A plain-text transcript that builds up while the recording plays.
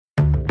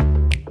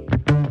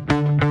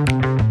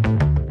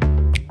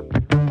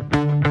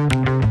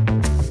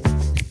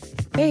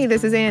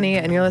this is Annie,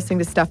 and you're listening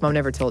to Stuff Mom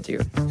Never Told You.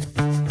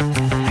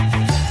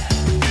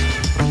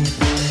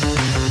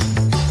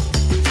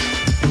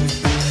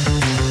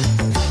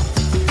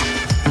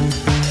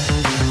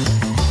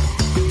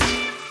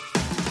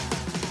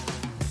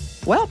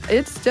 Well,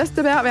 it's just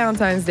about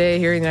Valentine's Day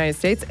here in the United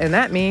States, and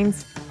that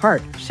means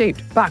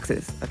heart-shaped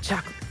boxes of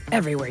chocolate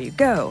everywhere you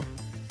go.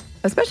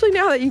 Especially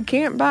now that you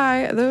can't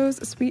buy those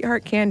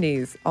sweetheart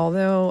candies,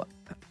 although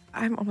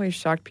I'm always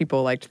shocked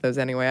people liked those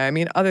anyway. I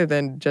mean, other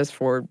than just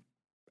for,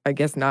 I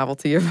guess,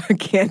 novelty of a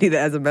candy that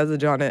has a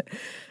message on it.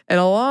 And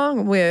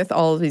along with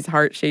all of these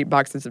heart-shaped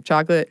boxes of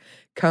chocolate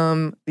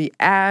come the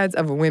ads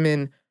of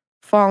women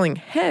falling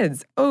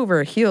heads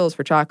over heels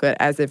for chocolate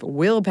as if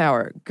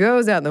willpower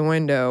goes out the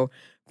window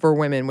for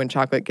women when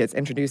chocolate gets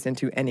introduced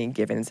into any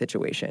given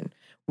situation.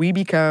 We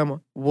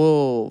become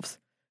wolves.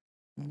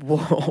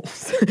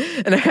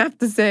 And I have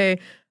to say,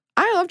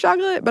 I love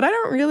chocolate, but I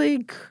don't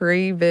really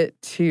crave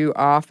it too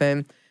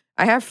often.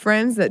 I have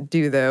friends that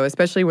do, though,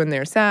 especially when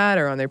they're sad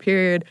or on their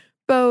period,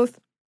 both.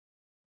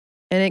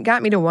 And it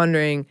got me to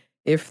wondering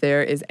if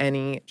there is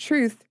any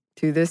truth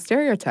to this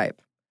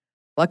stereotype.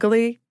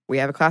 Luckily, we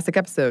have a classic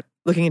episode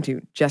looking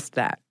into just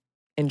that.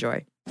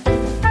 Enjoy.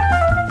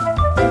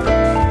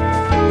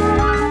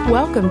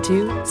 Welcome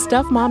to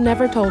Stuff Mom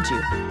Never Told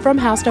You from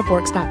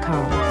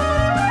HowStuffWorks.com.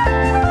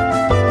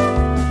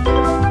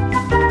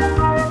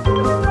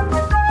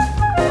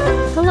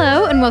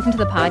 Hello, and welcome to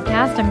the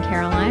podcast. I'm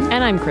Caroline.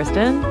 And I'm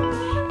Kristen.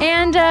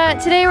 And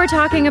today we're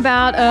talking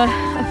about a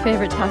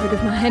favorite topic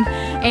of mine.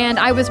 And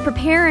I was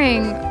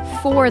preparing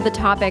for the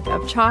topic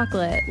of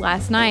chocolate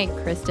last night,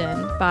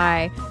 Kristen,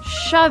 by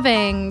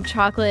shoving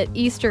chocolate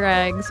Easter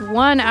eggs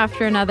one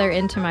after another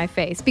into my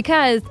face.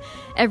 Because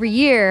every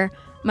year,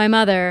 my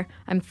mother,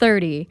 I'm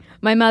 30,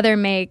 my mother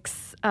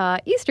makes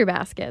Easter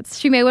baskets.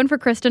 She made one for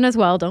Kristen as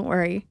well, don't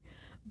worry.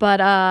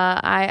 But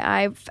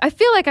I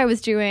feel like I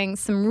was doing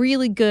some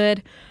really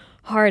good,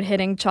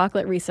 hard-hitting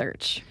chocolate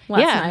research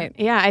last night.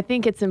 Yeah, I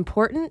think it's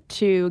important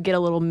to get a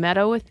little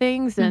meta with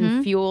things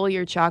and fuel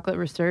your chocolate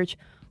research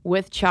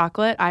with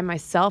chocolate. I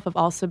myself have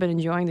also been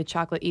enjoying the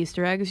chocolate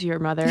Easter eggs your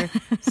mother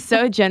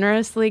so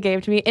generously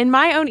gave to me in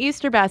my own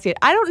Easter basket.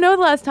 I don't know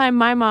the last time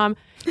my mom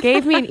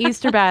gave me an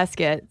Easter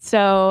basket.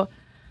 So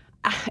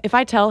if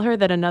I tell her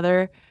that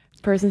another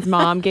person's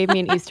mom gave me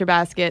an Easter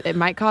basket, it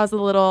might cause a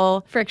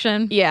little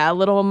friction. Yeah, a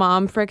little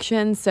mom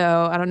friction.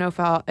 So I don't know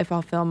if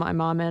I'll fill my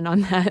mom in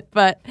on that.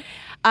 But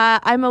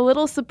I'm a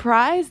little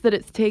surprised that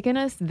it's taken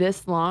us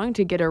this long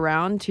to get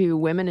around to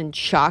women in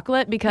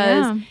chocolate,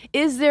 because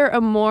is there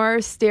a more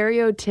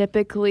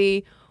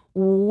stereotypically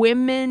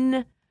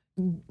woman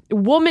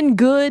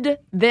good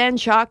than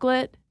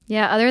chocolate?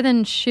 Yeah, other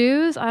than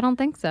shoes, I don't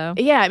think so.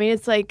 Yeah, I mean,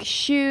 it's like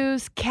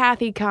shoes,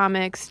 Kathy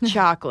Comics,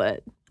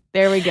 chocolate.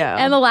 There we go.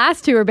 And the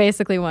last two are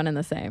basically one and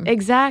the same.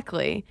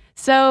 Exactly.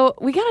 So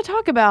we got to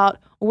talk about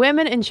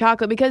women in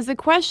chocolate, because the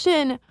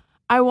question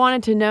I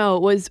wanted to know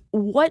was,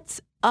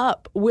 what's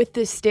up with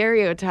this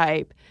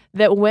stereotype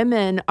that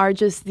women are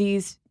just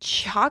these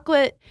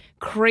chocolate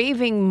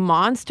craving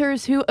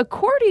monsters who,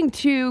 according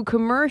to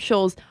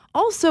commercials,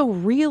 also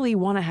really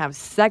want to have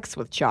sex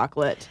with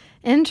chocolate?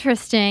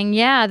 Interesting.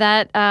 Yeah,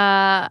 that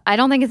I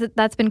don't think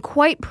that's been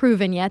quite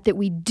proven yet, that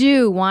we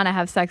do want to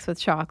have sex with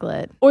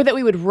chocolate. Or that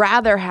we would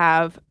rather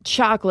have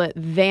chocolate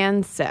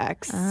than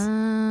sex.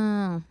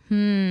 Oh,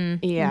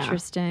 Yeah.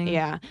 Interesting.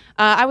 Yeah.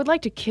 I would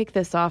like to kick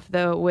this off,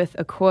 though, with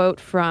a quote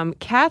from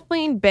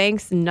Kathleen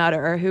Banks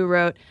Nutter, who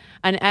wrote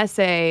an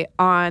essay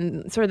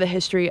on sort of the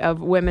history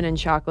of women and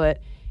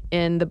chocolate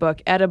in the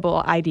book Edible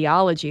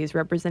Ideologies,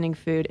 Representing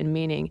Food and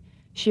Meaning.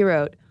 She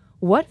wrote,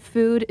 "What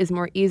food is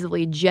more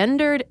easily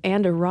gendered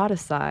and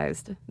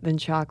eroticized than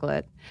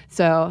chocolate?"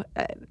 So,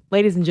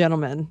 ladies and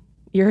gentlemen,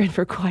 you're in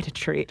for quite a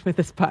treat with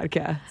this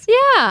podcast. Yeah,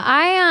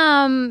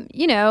 I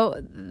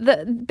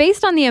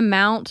based on the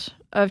amount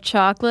of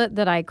chocolate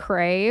that I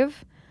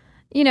crave,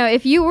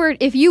 if you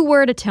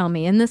were to tell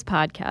me in this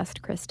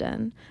podcast,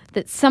 Kristen,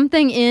 that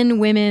something in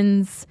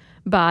women's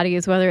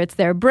bodies, whether it's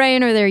their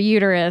brain or their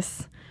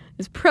uterus,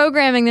 is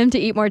programming them to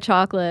eat more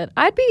chocolate,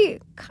 I'd be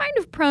kind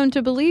of prone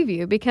to believe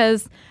you,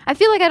 because I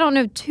feel like I don't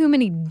know too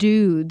many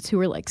dudes who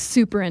are like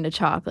super into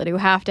chocolate, who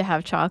have to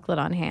have chocolate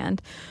on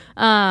hand.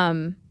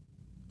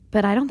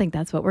 But I don't think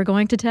that's what we're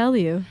going to tell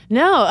you.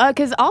 No,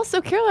 because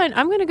also, Caroline,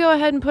 I'm going to go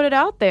ahead and put it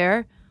out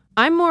there.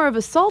 I'm more of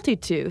a salty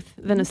tooth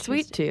than a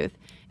sweet tooth.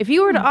 If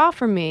you were to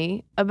offer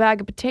me a bag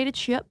of potato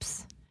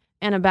chips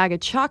and a bag of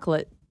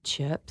chocolate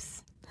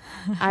chips,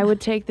 I would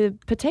take the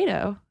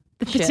potato.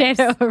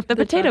 The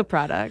potato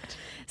product.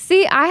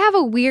 See, I have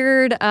a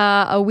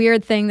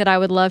weird thing that I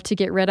would love to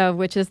get rid of,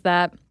 which is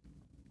that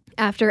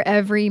after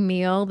every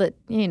meal that,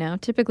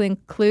 typically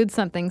includes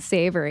something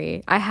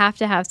savory, I have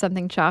to have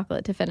something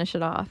chocolate to finish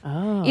it off.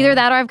 Oh. Either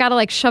that or I've got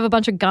to shove a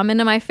bunch of gum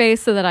into my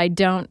face so that I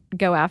don't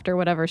go after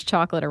whatever's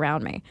chocolate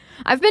around me.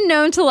 I've been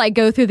known to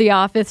go through the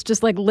office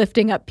just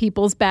lifting up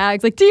people's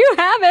bags. Do you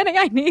have any?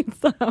 I need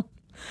some.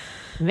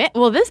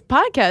 Well, this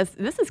podcast,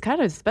 this is kind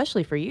of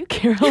especially for you,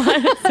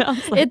 Caroline. It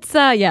sounds like.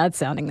 It's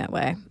sounding that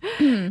way.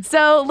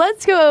 So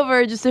let's go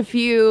over just a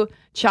few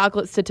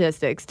chocolate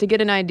statistics to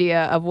get an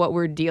idea of what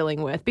we're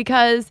dealing with.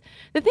 Because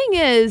the thing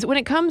is, when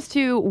it comes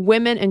to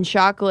women and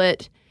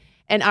chocolate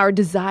and our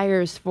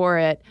desires for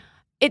it,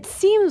 it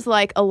seems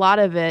like a lot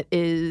of it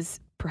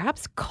is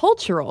perhaps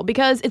cultural,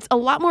 because it's a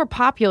lot more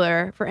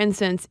popular, for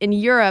instance, in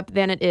Europe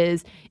than it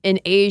is in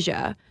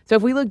Asia. So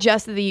if we look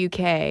just at the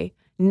UK,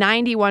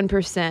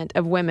 91%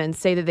 of women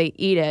say that they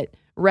eat it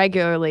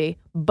regularly,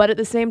 but at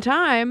the same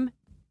time,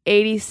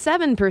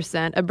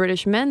 87% of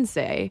British men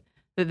say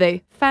that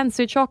they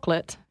fancy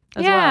chocolate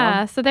as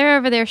well. So they're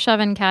over there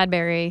shoving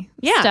Cadbury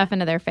stuff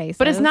into their faces.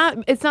 But it's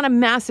not a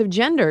massive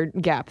gender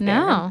gap there.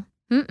 No.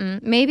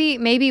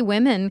 Maybe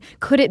women.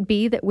 Could it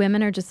be that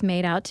women are just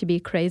made out to be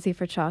crazy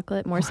for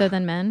chocolate more so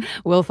than men?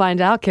 We'll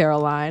find out,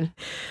 Caroline.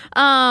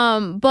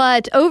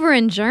 But over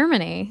in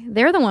Germany,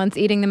 they're the ones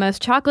eating the most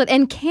chocolate.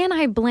 And can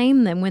I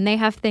blame them when they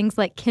have things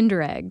like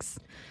Kinder Eggs?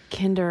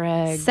 Kinder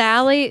Eggs.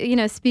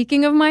 Sally,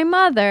 speaking of my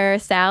mother,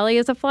 Sally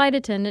is a flight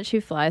attendant. She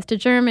flies to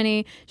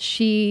Germany.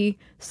 She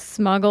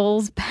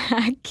smuggles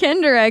back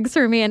Kinder Eggs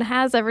for me and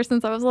has ever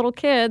since I was a little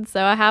kid.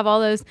 So I have all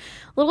those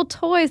little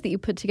toys that you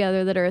put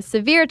together that are a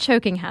severe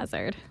choking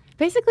hazard.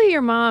 Basically,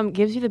 your mom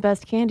gives you the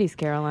best candies,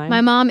 Caroline. My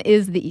mom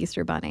is the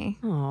Easter Bunny.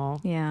 Oh,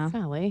 yeah.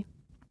 Sally.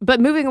 But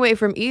moving away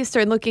from Easter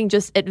and looking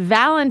just at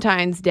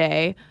Valentine's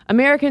Day,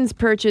 Americans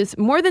purchase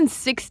more than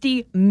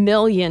 60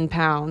 million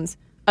pounds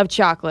of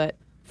chocolate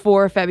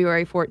for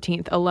February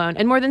 14th alone.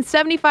 And more than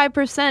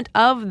 75%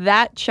 of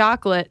that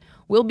chocolate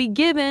will be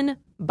given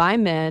by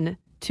men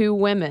to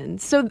women.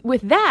 So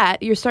with that,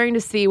 you're starting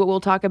to see what we'll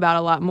talk about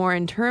a lot more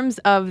in terms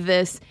of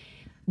this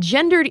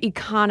gendered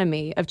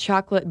economy of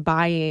chocolate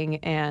buying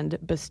and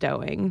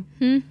bestowing.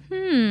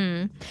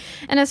 And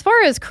as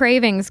far as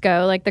cravings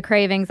go, like the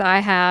cravings I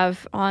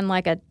have on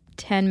like a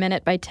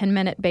 10-minute by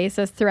 10-minute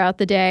basis throughout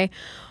the day,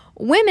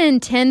 women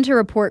tend to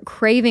report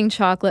craving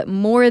chocolate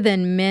more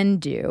than men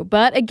do.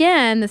 But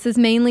again, this is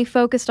mainly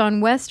focused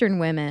on Western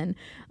women.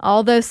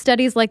 Although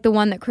studies like the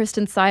one that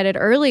Kristen cited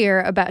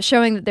earlier about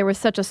showing that there was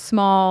such a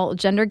small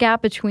gender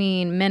gap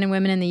between men and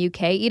women in the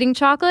UK eating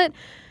chocolate,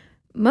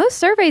 most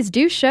surveys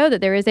do show that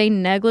there is a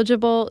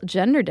negligible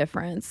gender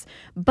difference.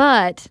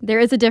 But there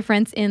is a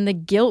difference in the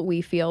guilt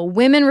we feel.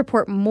 Women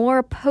report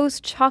more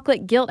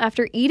post-chocolate guilt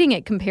after eating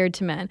it compared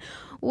to men,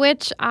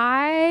 which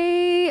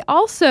I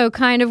also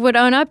kind of would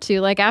own up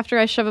to. Like after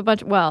I shove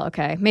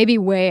maybe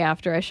way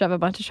after I shove a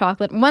bunch of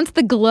chocolate. Once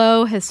the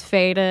glow has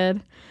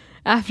faded,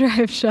 after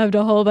I've shoved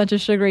a whole bunch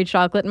of sugary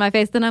chocolate in my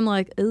face, then I'm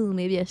like, ooh,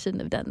 maybe I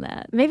shouldn't have done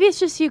that. Maybe it's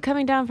just you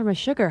coming down from a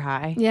sugar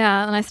high.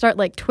 Yeah, and I start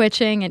like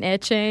twitching and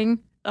itching.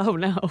 Oh,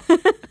 no.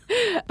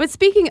 But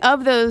speaking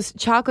of those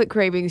chocolate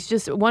cravings,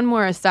 just one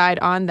more aside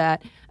on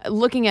that.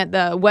 Looking at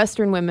the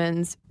Western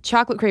women's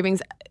chocolate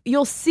cravings,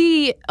 you'll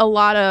see a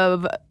lot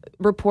of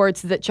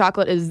reports that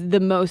chocolate is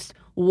the most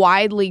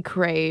widely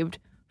craved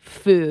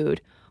food.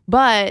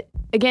 But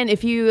again,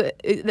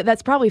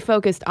 that's probably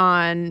focused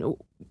on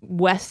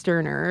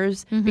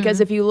Westerners, because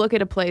if you look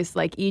at a place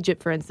like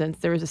Egypt, for instance,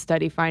 there was a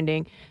study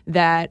finding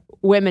that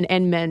women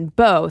and men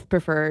both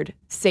preferred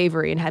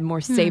savory and had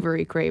more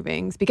savory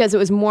cravings because it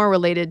was more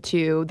related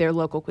to their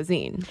local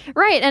cuisine.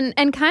 Right.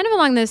 And kind of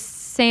along those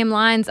same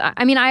lines,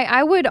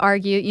 I would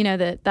argue,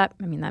 that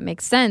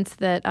makes sense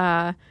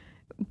that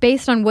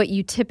based on what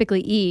you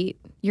typically eat,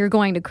 you're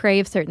going to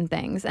crave certain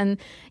things. And,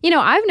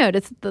 I've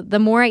noticed the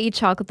more I eat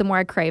chocolate, the more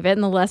I crave it.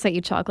 And the less I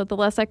eat chocolate, the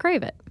less I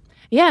crave it.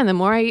 Yeah, and the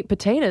more I eat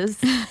potatoes,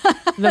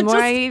 the more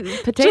I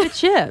eat potato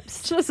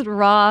chips. Just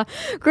raw.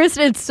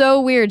 Kristen, it's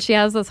so weird. She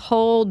has this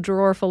whole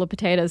drawer full of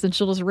potatoes, and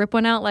she'll just rip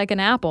one out like an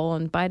apple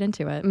and bite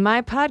into it.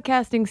 My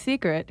podcasting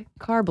secret,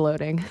 carb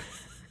loading.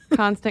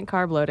 Constant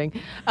carb loading.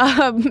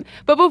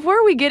 But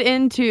before we get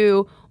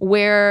into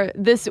where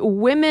this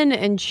women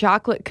and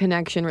chocolate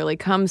connection really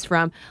comes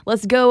from,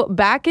 let's go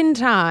back in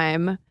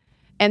time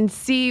and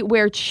see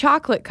where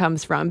chocolate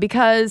comes from,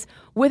 because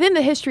within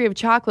the history of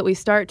chocolate, we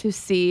start to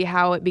see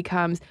how it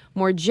becomes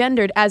more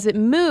gendered as it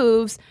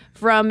moves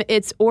from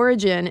its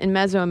origin in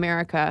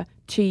Mesoamerica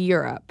to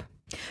Europe.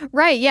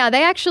 Right, yeah.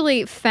 They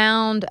actually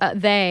found,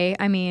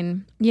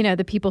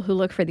 the people who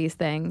look for these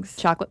things.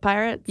 Chocolate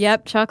pirates?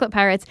 Yep, chocolate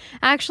pirates.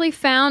 Actually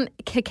found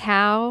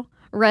cacao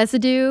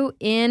residue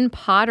in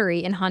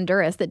pottery in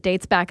Honduras that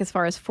dates back as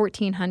far as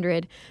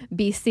 1400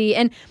 BC.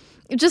 And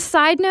just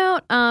side note,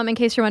 in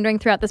case you're wondering,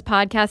 throughout this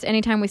podcast,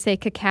 anytime we say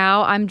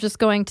cacao, I'm just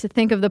going to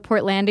think of the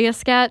Portlandia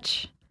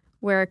sketch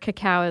where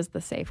cacao is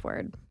the safe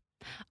word.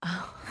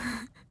 Oh.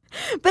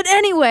 But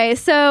anyway,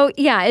 so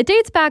yeah, it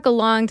dates back a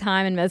long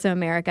time in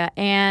Mesoamerica,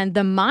 and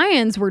the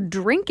Mayans were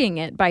drinking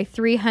it by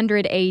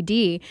 300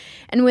 AD.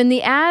 And when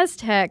the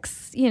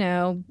Aztecs,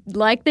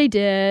 like they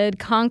did,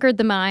 conquered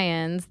the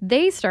Mayans,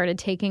 they started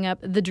taking up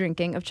the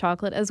drinking of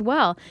chocolate as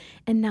well.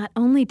 And not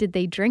only did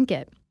they drink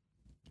it,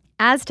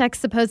 Aztecs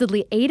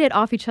supposedly ate it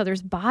off each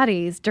other's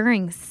bodies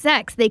during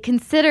sex. They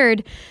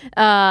considered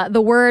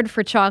the word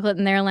for chocolate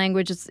in their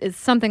language is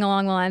something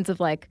along the lines of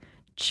like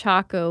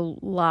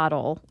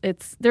chocolate.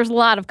 There's a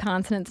lot of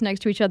consonants next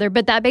to each other,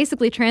 but that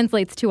basically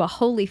translates to a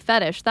holy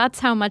fetish. That's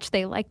how much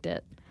they liked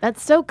it.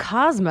 That's so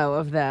Cosmo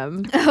of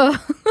them. Oh.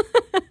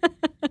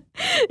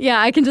 Yeah,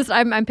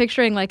 I'm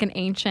picturing like an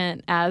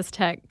ancient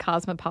Aztec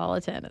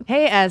cosmopolitan.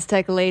 Hey,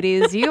 Aztec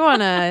ladies, you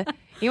wanna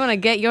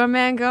get your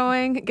man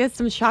going? Get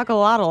some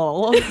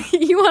chocolatl.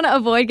 You want to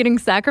avoid getting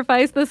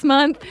sacrificed this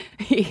month?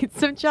 Eat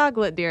some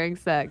chocolate during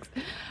sex.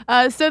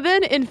 So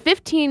then in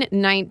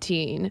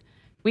 1519,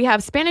 we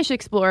have Spanish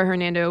explorer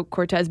Hernando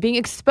Cortez being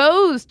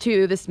exposed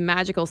to this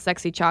magical,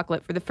 sexy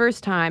chocolate for the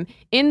first time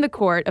in the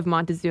court of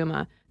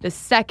Montezuma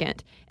II.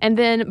 And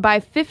then by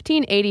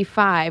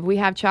 1585, we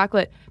have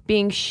chocolate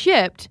being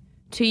shipped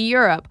to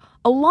Europe,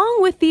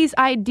 along with these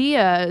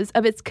ideas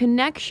of its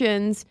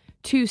connections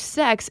to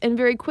sex, and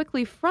very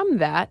quickly from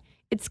that,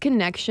 its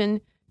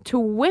connection to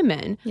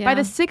women. Yeah. By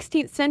the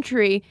 16th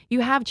century,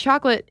 you have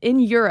chocolate in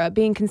Europe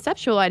being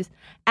conceptualized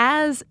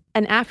as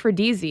an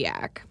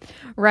aphrodisiac.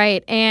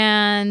 Right.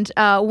 And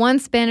one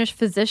Spanish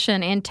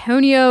physician,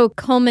 Antonio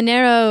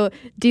Colmenero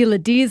de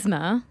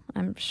Ledesma,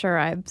 I'm sure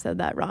I've said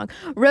that wrong,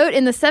 wrote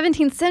in the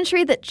 17th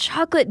century that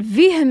chocolate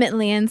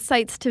vehemently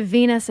incites to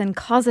Venus and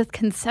causeth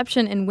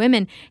conception in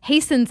women,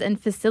 hastens and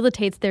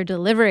facilitates their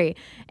delivery.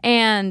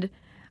 And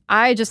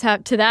I just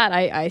have to that,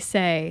 I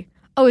say,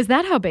 oh, is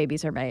that how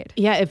babies are made?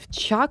 Yeah, if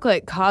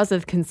chocolate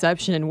causes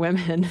conception in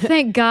women.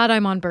 Thank God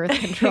I'm on birth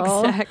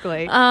control.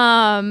 Exactly.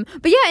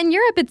 But yeah, in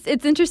Europe,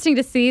 it's interesting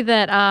to see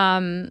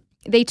that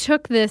they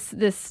took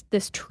this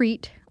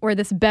treat or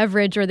this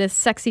beverage or this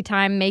sexy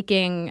time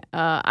making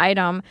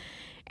item,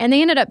 and they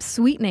ended up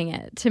sweetening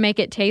it to make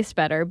it taste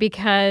better,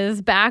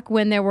 because back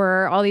when there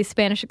were all these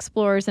Spanish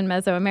explorers in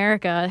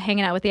Mesoamerica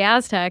hanging out with the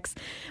Aztecs,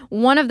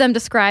 one of them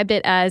described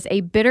it as a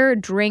bitter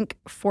drink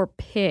for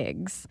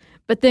pigs.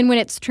 But then when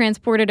it's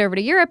transported over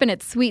to Europe and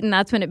it's sweetened,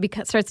 that's when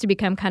it starts to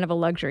become kind of a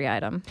luxury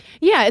item.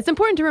 Yeah, it's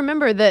important to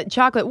remember that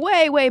chocolate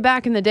way, way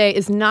back in the day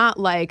is not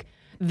like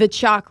the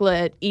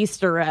chocolate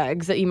Easter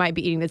eggs that you might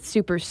be eating that's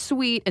super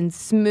sweet and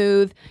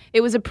smooth.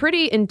 It was a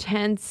pretty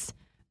intense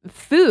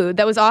food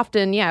that was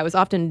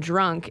often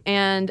drunk.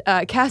 And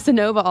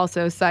Casanova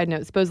also, side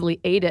note, supposedly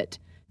ate it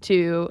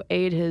to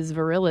aid his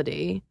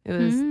virility. It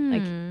was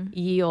like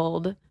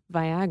yield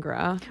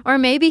Viagra. Or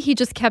maybe he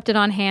just kept it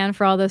on hand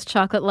for all those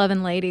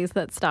chocolate-loving ladies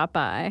that stopped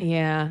by.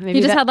 Yeah. Maybe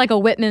he just had like a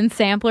Whitman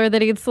sampler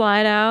that he'd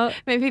slide out.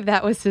 Maybe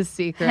that was his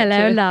secret.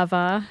 Hello,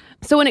 lover.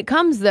 So when it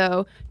comes,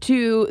 though,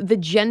 to the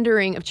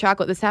gendering of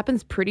chocolate, this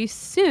happens pretty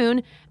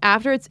soon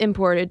after it's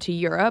imported to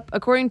Europe.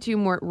 According to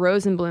Mort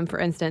Rosenblum, for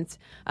instance,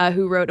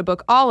 who wrote a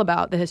book all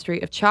about the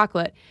history of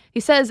chocolate, he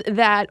says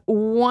that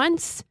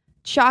once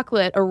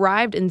chocolate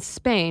arrived in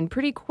Spain,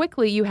 pretty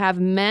quickly you have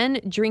men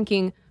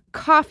drinking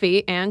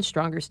coffee and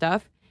stronger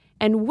stuff,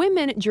 and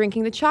women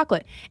drinking the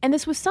chocolate. And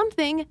this was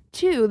something,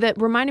 too,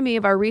 that reminded me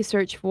of our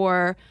research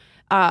for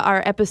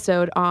our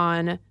episode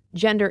on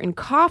gender in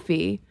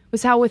coffee,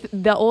 was how with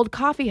the old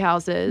coffee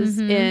houses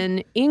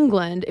in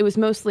England, it was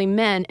mostly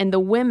men, and the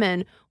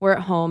women were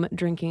at home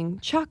drinking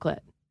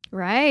chocolate.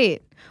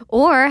 Right.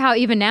 Or how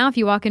even now, if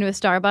you walk into a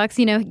Starbucks,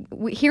 you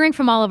know, hearing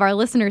from all of our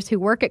listeners who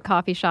work at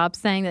coffee shops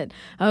saying that,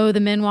 oh,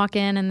 the men walk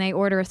in and they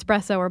order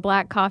espresso or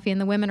black coffee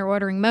and the women are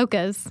ordering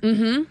mochas.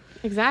 Mm-hmm.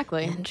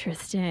 Exactly.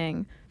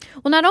 Interesting.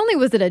 Well, not only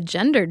was it a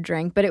gendered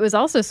drink, but it was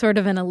also sort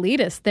of an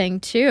elitist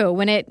thing, too.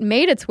 When it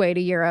made its way to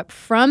Europe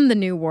from the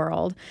New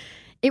World,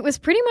 it was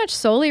pretty much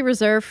solely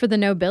reserved for the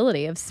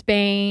nobility of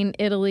Spain,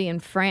 Italy,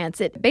 and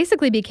France. It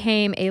basically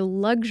became a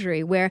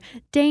luxury where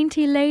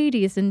dainty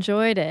ladies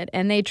enjoyed it,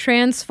 and they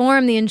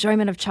transformed the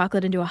enjoyment of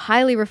chocolate into a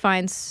highly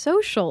refined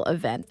social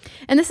event.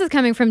 And this is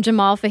coming from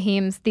Jamal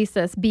Fahim's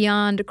thesis,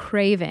 Beyond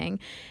Craving.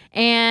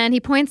 And he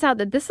points out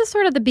that this is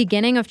sort of the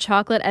beginning of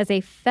chocolate as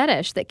a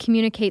fetish that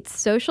communicates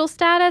social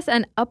status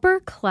and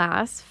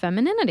upper-class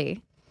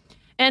femininity.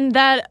 And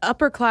that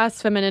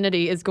upper-class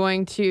femininity is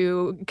going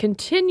to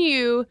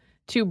continue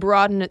to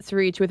broaden its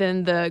reach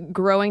within the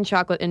growing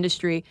chocolate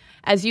industry.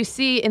 As you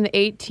see in the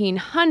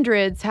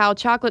 1800s, how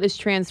chocolate is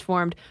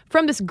transformed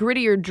from this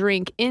grittier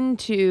drink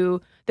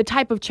into the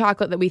type of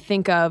chocolate that we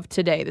think of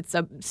today. That's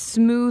a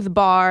smooth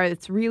bar.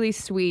 It's really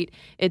sweet.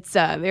 It's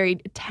very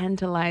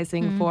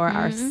tantalizing for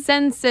our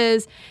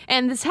senses.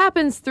 And this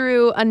happens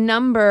through a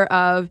number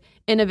of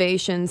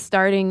innovations,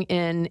 starting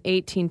in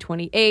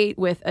 1828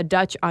 with a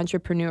Dutch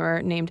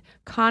entrepreneur named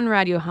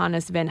Conrad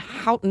Johannes van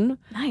Houten,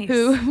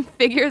 who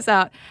figures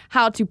out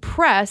how to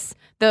press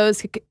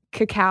those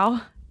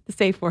cacao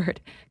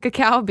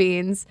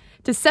beans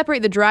to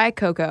separate the dry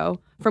cocoa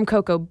from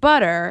cocoa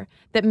butter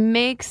that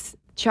makes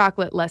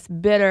chocolate less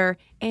bitter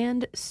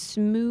and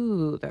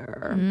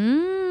smoother.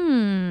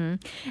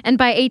 And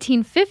by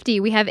 1850,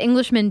 we have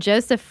Englishman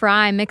Joseph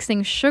Fry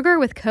mixing sugar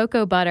with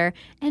cocoa butter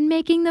and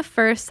making the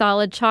first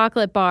solid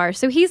chocolate bar.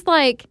 So he's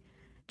like,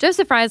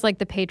 Joseph Fry is like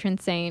the patron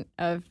saint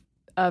of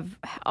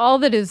all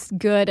that is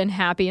good and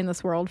happy in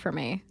this world for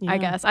me, I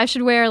guess. I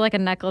should wear like a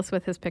necklace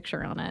with his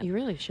picture on it. You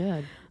really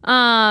should.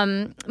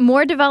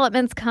 More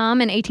developments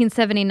come in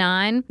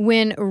 1879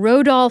 when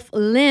Rodolphe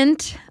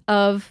Lindt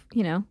of,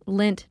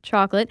 Lindt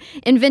chocolate,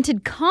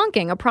 invented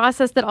conching, a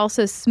process that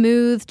also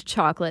smoothed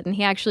chocolate. And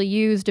he actually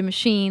used a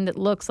machine that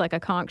looks like a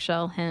conch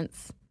shell,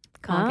 hence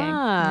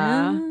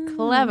conching.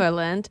 Clever,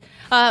 Lindt.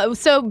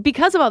 So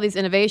because of all these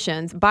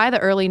innovations, by the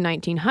early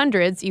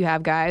 1900s, you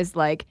have guys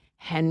like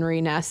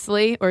Henry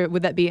Nestle, or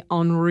would that be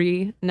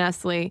Henri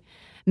Nestle,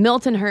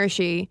 Milton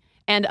Hershey,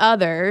 and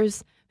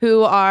others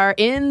who are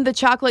in the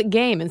chocolate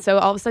game. And so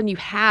all of a sudden you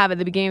have, at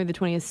the beginning of the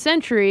 20th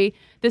century,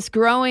 this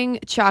growing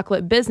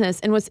chocolate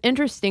business. And what's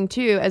interesting,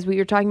 too, as we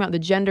were talking about the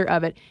gender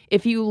of it,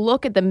 if you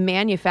look at the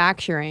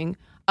manufacturing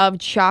of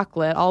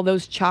chocolate, all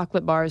those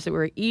chocolate bars that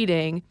we're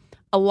eating,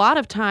 a lot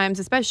of times,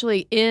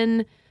 especially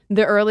in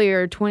the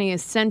earlier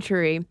 20th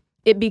century,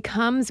 it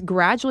becomes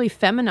gradually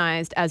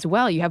feminized as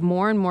well. You have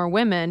more and more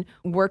women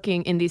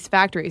working in these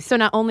factories. So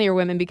not only are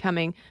women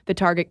becoming the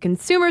target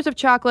consumers of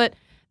chocolate,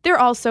 they're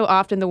also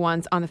often the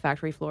ones on the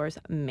factory floors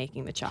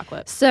making the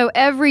chocolate. So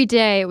every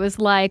day it was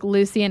like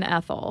Lucy and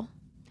Ethel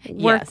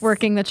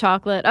working the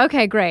chocolate.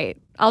 Okay, great.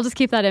 I'll just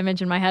keep that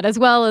image in my head, as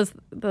well as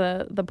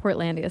the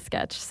Portlandia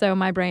sketch. So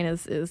my brain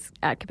is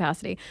at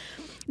capacity.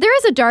 There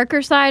is a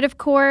darker side, of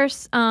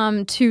course,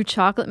 to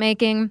chocolate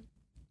making.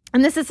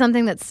 And this is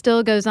something that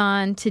still goes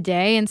on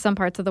today in some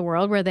parts of the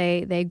world where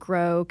they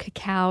grow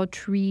cacao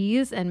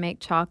trees and make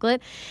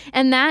chocolate.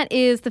 And that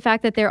is the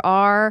fact that there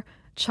are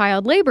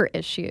child labor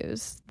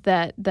issues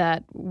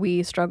that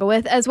we struggle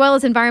with, as well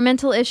as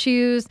environmental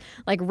issues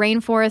like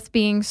rainforests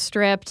being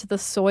stripped, the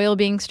soil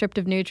being stripped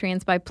of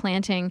nutrients by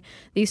planting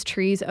these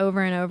trees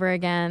over and over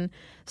again.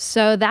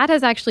 So that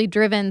has actually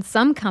driven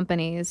some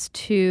companies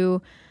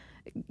to,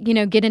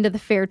 get into the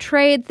fair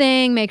trade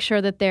thing, make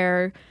sure that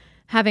they're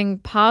having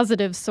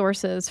positive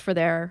sources for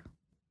their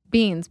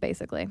beans,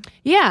 basically.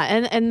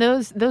 Yeah, and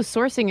those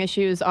sourcing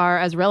issues are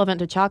as relevant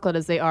to chocolate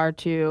as they are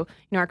to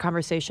our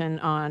conversation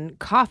on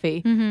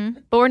coffee. Mm-hmm.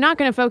 But we're not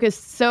going to focus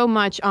so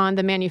much on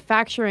the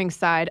manufacturing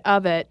side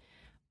of it,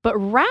 but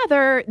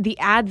rather the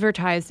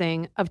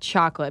advertising of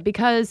chocolate,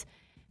 because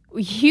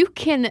you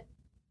can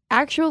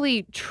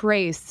actually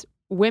trace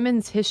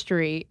women's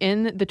history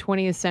in the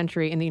 20th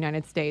century in the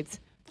United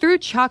States through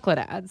chocolate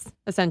ads,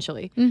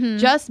 essentially. Mm-hmm.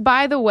 Just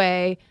by the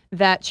way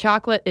that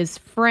chocolate is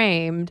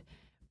framed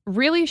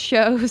really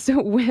shows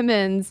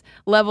women's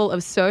level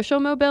of social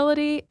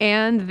mobility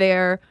and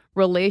their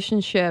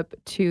relationship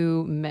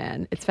to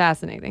men. It's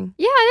fascinating.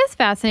 Yeah, it is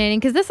fascinating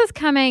because this is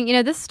coming,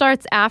 this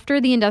starts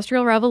after the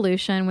Industrial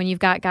Revolution, when you've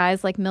got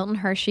guys like Milton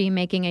Hershey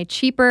making a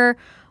cheaper,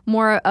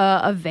 more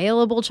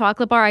available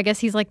chocolate bar. I guess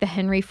he's like the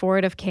Henry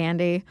Ford of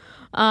candy,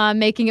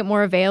 making it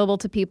more available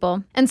to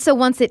people. And so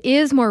once it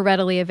is more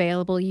readily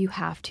available, you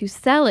have to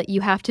sell it. You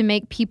have to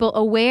make people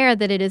aware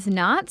that it is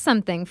not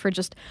something for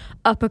just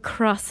upper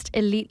crust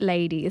elite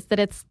ladies, that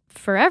it's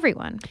for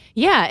everyone.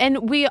 Yeah,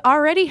 and we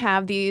already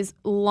have these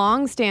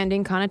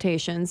long-standing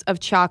connotations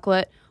of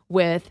chocolate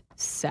with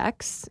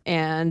sex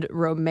and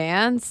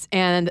romance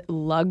and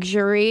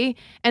luxury.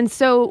 And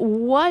so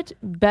what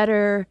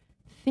better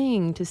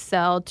thing to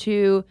sell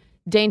to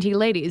dainty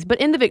ladies? But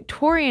in the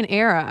Victorian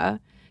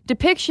era,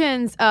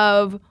 depictions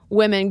of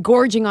women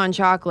gorging on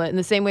chocolate in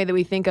the same way that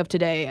we think of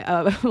today,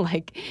 of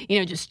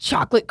just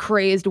chocolate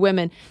crazed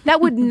women,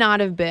 that would not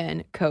have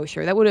been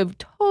kosher. That would have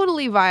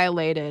totally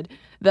violated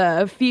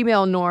the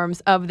female norms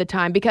of the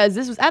time, because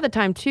this was at the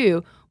time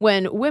too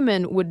when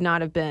women would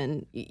not have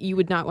been, you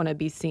would not want to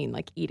be seen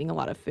like eating a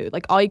lot of food.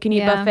 Like all you can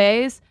eat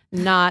buffets,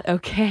 not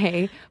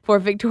okay for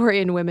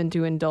Victorian women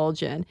to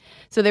indulge in.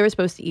 So they were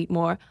supposed to eat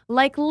more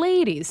like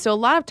ladies. So a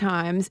lot of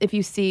times if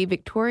you see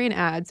Victorian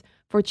ads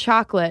for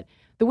chocolate,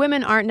 the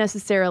women aren't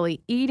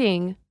necessarily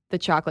eating the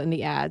chocolate in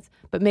the ads,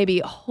 but maybe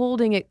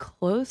holding it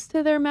close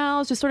to their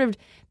mouths, just sort of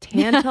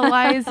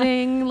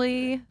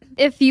tantalizingly.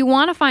 If you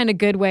want to find a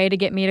good way to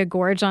get me to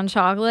gorge on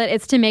chocolate,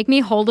 it's to make me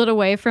hold it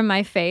away from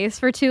my face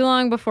for too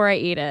long before I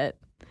eat it.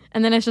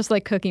 And then it's just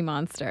like Cookie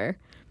Monster.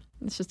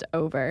 It's just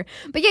over.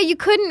 But yeah, you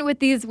couldn't, with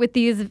these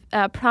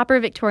proper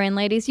Victorian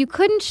ladies, you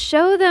couldn't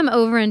show them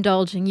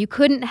overindulging. You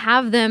couldn't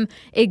have them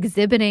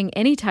exhibiting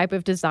any type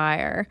of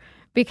desire.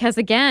 Because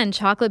again,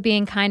 chocolate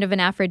being kind of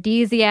an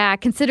aphrodisiac,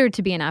 considered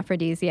to be an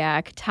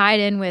aphrodisiac, tied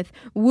in with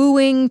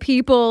wooing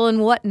people and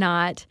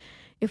whatnot.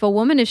 If a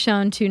woman is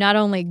shown to not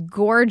only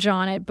gorge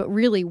on it, but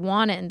really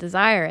want it and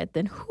desire it,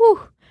 then whew,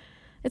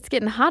 it's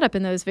getting hot up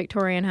in those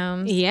Victorian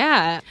homes.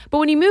 Yeah. But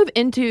when you move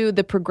into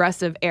the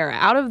progressive era,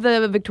 out of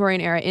the Victorian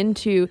era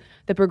into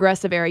the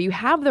progressive era, you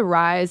have the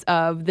rise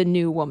of the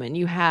new woman.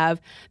 You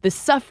have the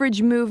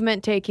suffrage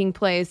movement taking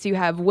place. You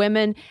have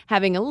women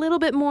having a little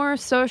bit more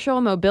social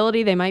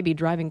mobility. They might be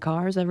driving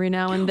cars every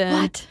now and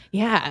then. What?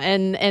 Yeah.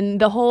 And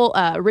the whole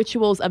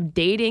rituals of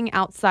dating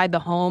outside the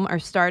home are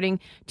starting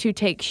to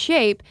take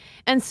shape.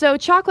 And so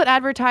chocolate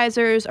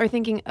advertisers are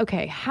thinking,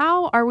 okay,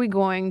 how are we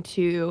going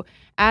to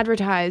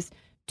advertise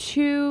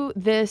to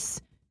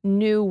this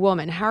new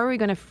woman? How are we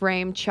going to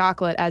frame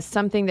chocolate as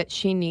something that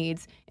she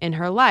needs in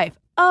her life?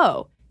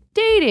 Oh,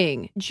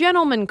 dating,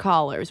 gentlemen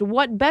callers.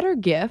 What better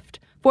gift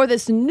for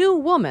this new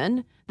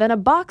woman than a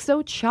box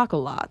of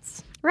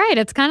chocolates? Right.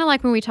 It's kind of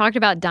like when we talked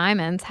about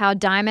diamonds, how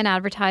diamond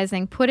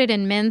advertising put it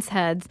in men's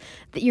heads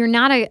that you're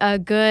not a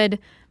good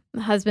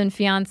husband,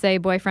 fiance,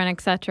 boyfriend,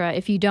 etc.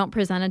 if you don't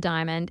present a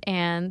diamond.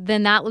 And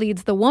then that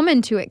leads the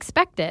woman to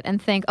expect it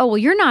and think, oh, well,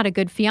 you're not a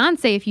good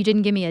fiance if you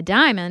didn't give me a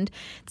diamond.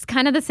 It's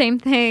kind of the same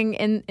thing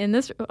in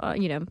this,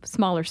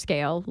 smaller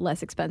scale,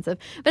 less expensive.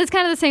 But it's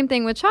kind of the same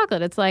thing with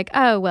chocolate. It's like,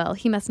 oh, well,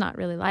 he must not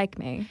really like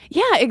me.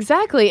 Yeah,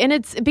 exactly. And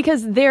it's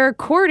because they're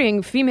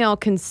courting female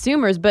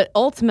consumers, but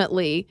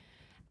ultimately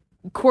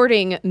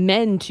courting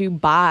men to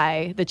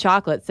buy the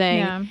chocolate,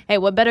 saying, hey,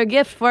 what better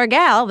gift for a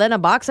gal than a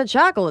box of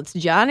chocolates,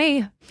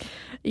 Johnny?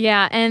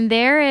 Yeah, and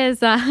there is,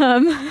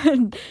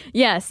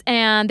 yes,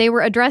 and they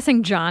were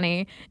addressing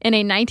Johnny in a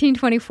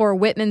 1924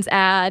 Whitman's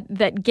ad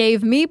that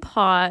gave me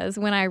pause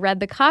when I read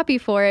the copy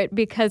for it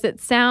because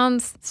it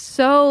sounds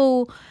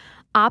so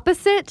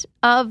opposite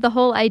of the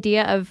whole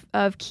idea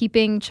of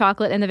keeping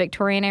chocolate in the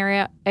Victorian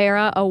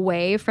era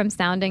away from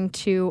sounding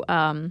too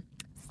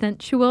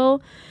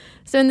sensual.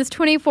 So in this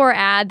 24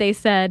 ad, they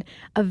said,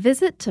 a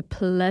visit to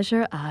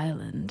Pleasure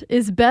Island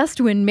is best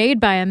when made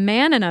by a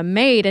man and a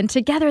maid, and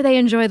together they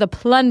enjoy the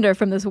plunder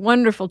from this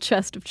wonderful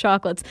chest of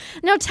chocolates.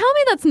 Now, tell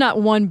me that's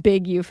not one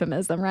big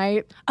euphemism,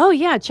 right? Oh,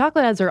 yeah.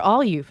 Chocolate ads are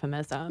all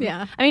euphemisms.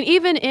 Yeah. I mean,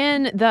 even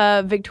in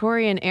the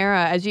Victorian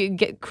era, as you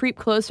creep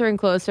closer and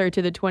closer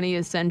to the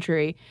 20th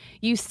century,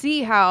 you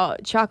see how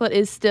chocolate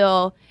is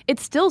still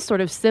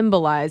sort of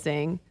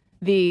symbolizing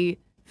the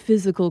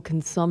physical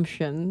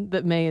consumption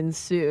that may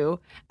ensue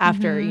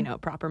after,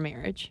 proper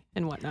marriage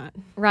and whatnot.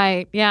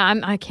 Right. Yeah.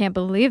 I can't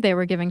believe they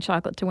were giving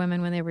chocolate to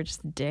women when they were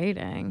just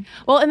dating.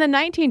 Well, in the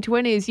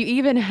 1920s, you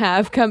even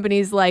have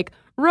companies like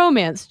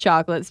Romance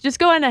Chocolates just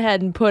going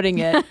ahead and putting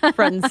it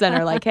front and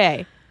center, like,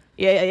 hey,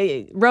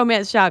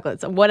 romance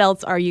chocolates. What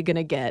else are you going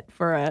to get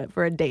for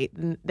a date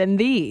than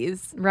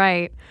these?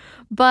 Right.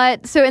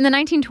 But so in the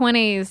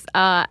 1920s,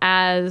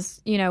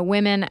 as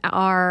women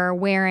are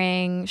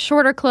wearing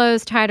shorter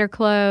clothes, tighter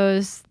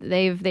clothes,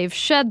 they've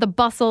shed the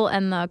bustle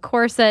and the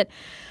corset.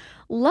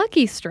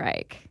 Lucky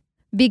Strike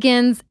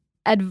begins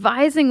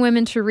advising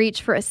women to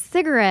reach for a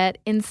cigarette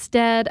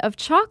instead of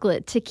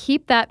chocolate to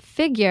keep that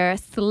figure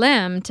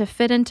slim to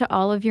fit into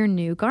all of your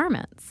new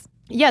garments.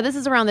 Yeah, this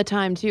is around the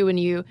time too when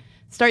you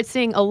start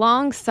seeing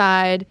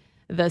alongside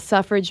the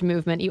suffrage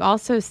movement, you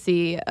also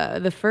see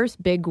the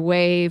first big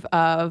wave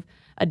of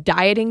a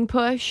dieting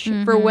push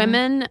for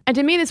women. And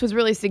to me, this was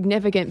really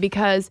significant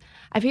because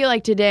I feel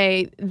like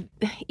today,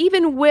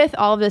 even with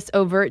all this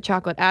overt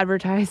chocolate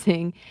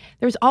advertising,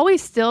 there's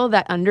always still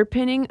that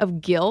underpinning of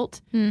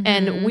guilt.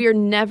 And we're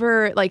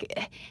never,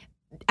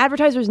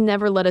 advertisers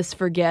never let us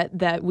forget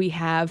that we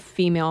have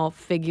female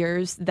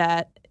figures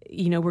that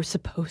we're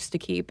supposed to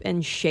keep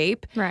in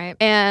shape. Right.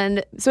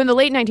 And so in the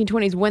late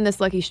 1920s, when this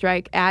Lucky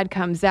Strike ad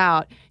comes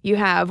out, you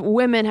have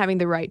women having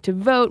the right to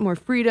vote, more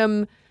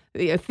freedom,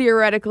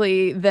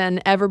 theoretically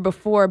than ever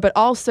before. But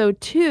also,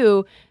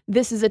 too,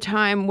 this is a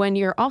time when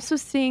you're also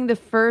seeing the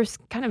first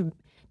kind of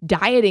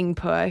dieting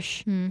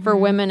push for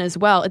women as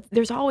well.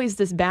 There's always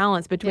this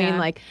balance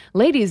between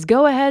ladies,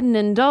 go ahead and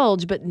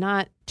indulge, but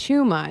not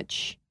too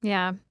much.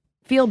 Yeah.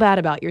 Feel bad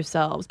about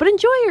yourselves, but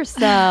enjoy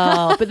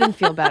yourself, but then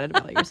feel bad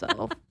about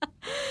yourself.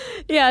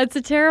 Yeah, it's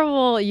a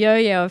terrible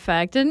yo-yo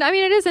effect. And I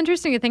mean, it is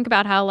interesting to think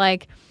about how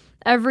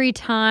every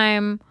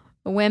time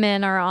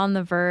women are on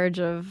the verge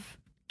of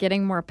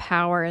getting more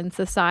power in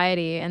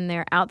society and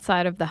they're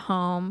outside of the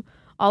home,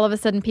 all of a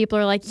sudden people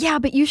are like, yeah,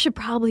 but you should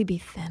probably be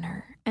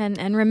thinner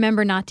and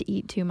remember not to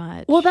eat too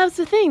much. Well, that's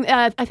the thing.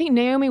 I think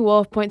Naomi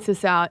Wolf points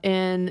this out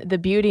in The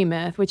Beauty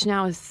Myth, which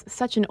now is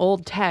such an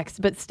old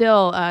text, but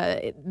still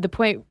the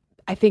point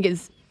I think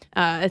is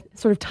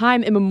sort of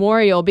time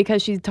immemorial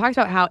because she talks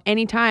about how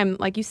anytime,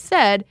 like you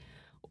said,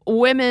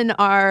 women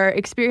are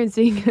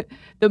experiencing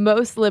the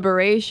most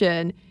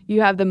liberation,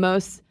 you have the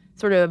most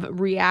sort of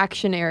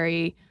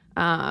reactionary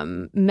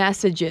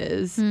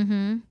messages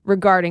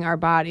regarding our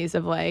bodies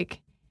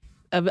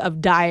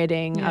of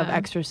dieting, of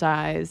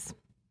exercise.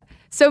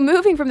 So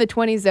moving from the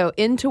 20s, though,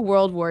 into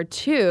World War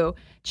II,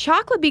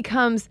 chocolate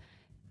becomes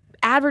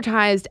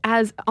advertised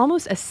as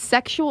almost a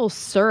sexual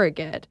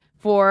surrogate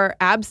for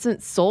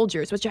absent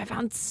soldiers, which I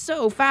found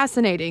so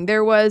fascinating.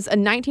 There was a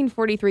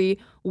 1943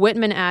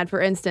 Whitman ad,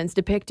 for instance,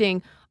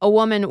 depicting a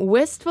woman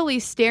wistfully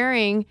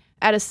staring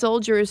at a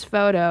soldier's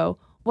photo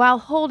while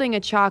holding a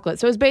chocolate.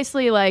 So it's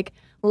basically like,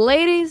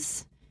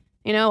 ladies,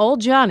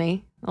 old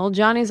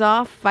Johnny's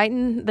off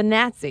fighting the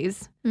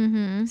Nazis.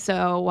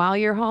 So while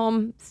you're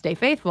home, stay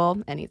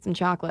faithful and eat some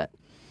chocolate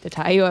to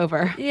tie you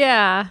over.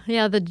 Yeah.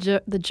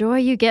 The joy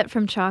you get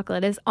from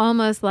chocolate is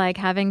almost like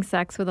having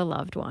sex with a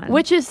loved one.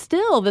 Which is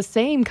still the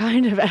same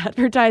kind of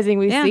advertising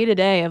we see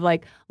today of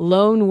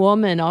lone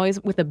woman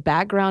always with a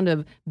background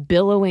of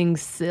billowing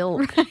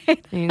silk.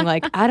 Right. And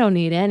I don't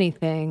need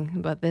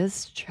anything but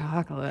this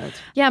chocolate.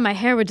 Yeah, my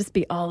hair would just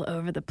be all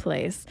over the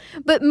place.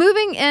 But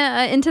moving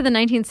into the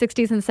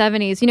 1960s and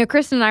 70s,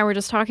 Kristen and I were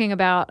just talking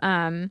about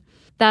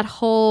that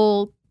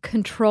whole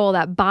control,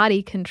 that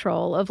body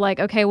control of like,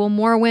 okay, well,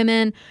 more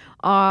women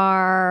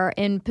are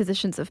in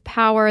positions of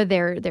power.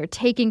 They're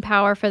taking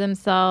power for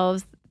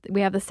themselves.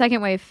 We have the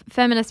second wave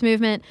feminist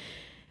movement.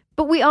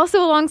 But we also,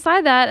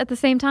 alongside that, at the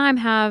same time,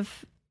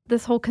 have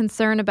this whole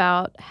concern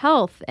about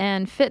health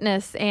and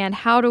fitness and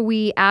how do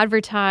we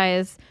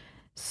advertise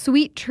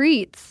sweet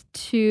treats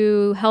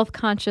to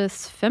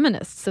health-conscious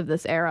feminists of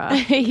this era.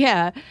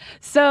 Yeah.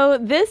 So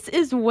this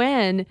is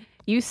when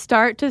you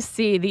start to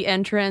see the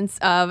entrance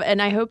of,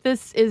 and I hope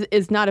this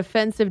is not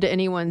offensive to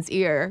anyone's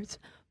ears,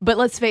 but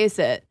let's face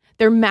it,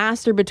 they're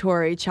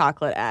masturbatory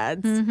chocolate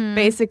ads.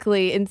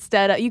 Basically,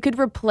 instead of, you could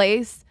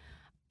replace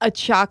a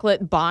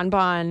chocolate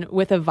bonbon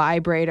with a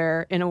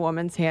vibrator in a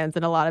woman's hands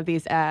in a lot of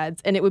these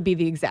ads, and it would be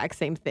the exact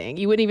same thing.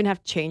 You wouldn't even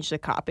have to change the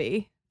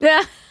copy.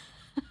 Yeah.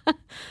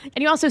 And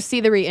you also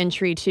see the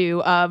re-entry,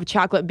 too, of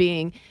chocolate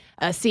being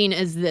seen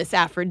as this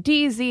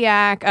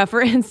aphrodisiac.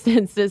 For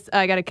instance,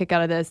 I got a kick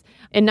out of this.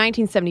 In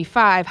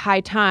 1975,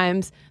 High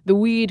Times, the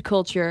weed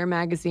culture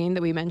magazine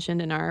that we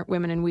mentioned in our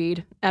Women in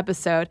Weed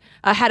episode,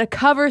 had a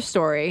cover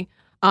story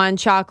on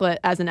chocolate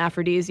as an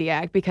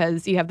aphrodisiac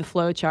because you have the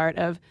flow chart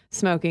of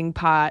smoking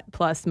pot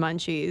plus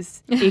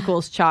munchies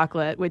equals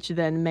chocolate, which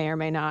then may or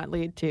may not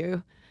lead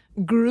to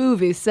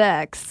groovy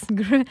sex.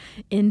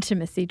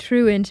 Intimacy,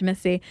 true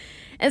intimacy.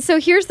 And so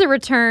here's the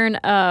return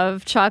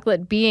of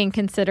chocolate being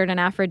considered an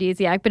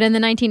aphrodisiac. But in the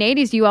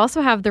 1980s, you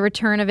also have the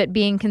return of it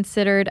being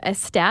considered a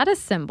status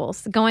symbol,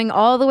 going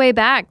all the way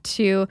back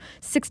to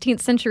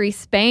 16th century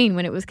Spain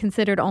when it was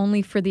considered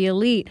only for the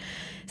elite.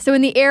 So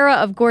in the era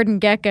of Gordon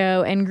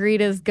Gekko and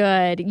Greed is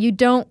Good, you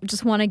don't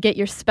just want to get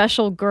your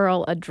special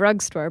girl a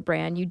drugstore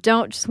brand. You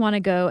don't just want to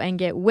go and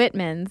get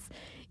Whitman's.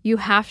 You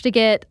have to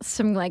get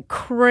some like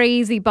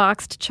crazy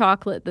boxed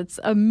chocolate that's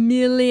 $1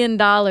 million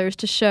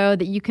to show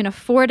that you can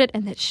afford it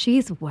and that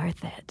she's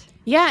worth it.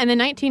 Yeah, in the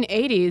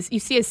 1980s, you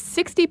see a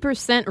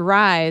 60%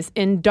 rise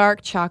in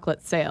dark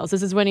chocolate sales.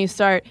 This is when you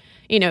start,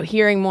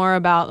 hearing more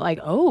about like,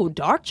 oh,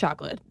 dark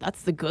chocolate,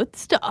 that's the good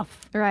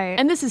stuff. Right.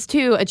 And this is,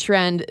 too, a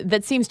trend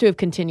that seems to have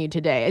continued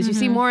today. As you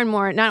see more and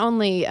more, not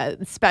only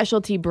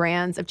specialty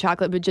brands of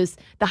chocolate, but just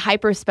the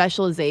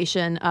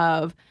hyper-specialization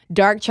of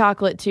dark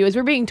chocolate, too. As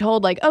we're being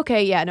told, like,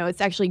 okay, yeah, no,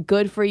 it's actually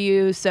good for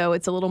you, so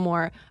it's a little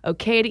more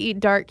okay to eat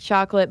dark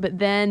chocolate. But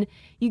then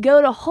you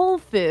go to Whole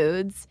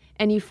Foods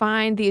and you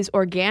find these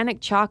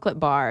organic chocolate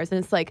bars,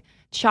 and it's like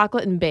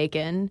chocolate and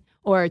bacon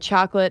or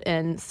chocolate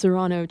and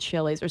serrano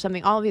chilies or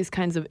something, all these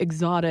kinds of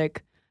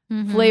exotic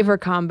flavor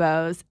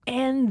combos,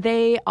 and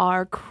they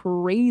are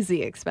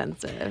crazy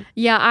expensive.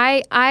 Yeah,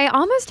 I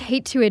almost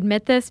hate to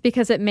admit this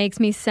because it makes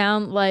me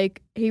sound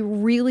like a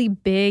really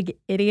big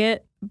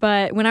idiot,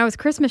 but when I was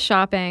Christmas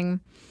shopping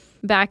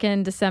back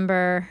in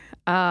December,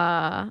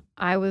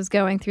 I was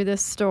going through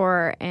this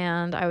store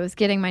and I was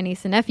getting my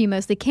niece and nephew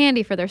mostly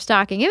candy for their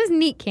stocking. It was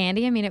neat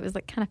candy. I mean, it was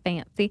like kind of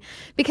fancy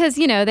because,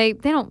 they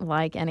don't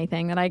like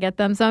anything that I get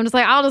them. So I'm just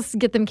like, I'll just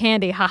get them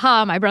candy.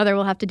 Haha, my brother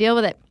will have to deal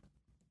with it.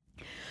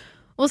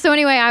 Well, so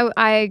anyway,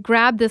 I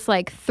grabbed this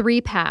like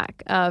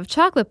 3-pack of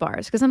chocolate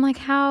bars because I'm like,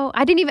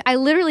 I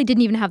literally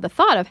didn't even have the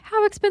thought of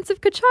how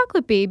expensive could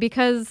chocolate be,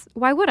 because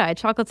why would I?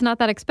 Chocolate's not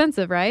that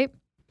expensive, right?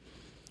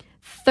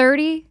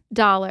 $30.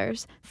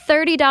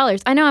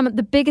 I know I'm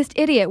the biggest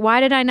idiot. Why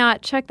did I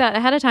not check that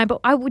ahead of time?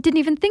 But I didn't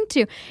even think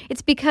to.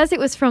 It's because it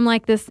was from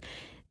like this,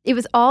 it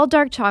was all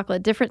dark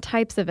chocolate, different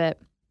types of it.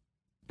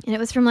 And it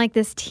was from like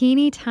this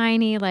teeny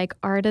tiny like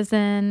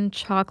artisan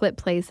chocolate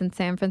place in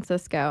San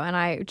Francisco.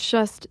 And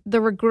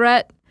the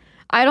regret,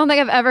 I don't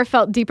think I've ever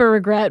felt deeper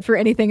regret for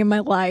anything in my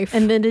life.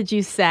 And then did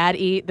you sad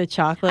eat the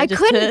chocolate?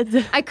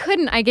 I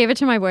couldn't. I gave it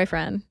to my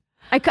boyfriend.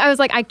 I was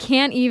like, I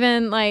can't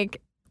even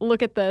like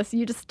look at this.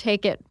 You just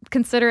take it.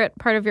 Consider it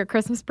part of your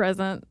Christmas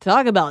present.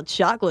 Talk about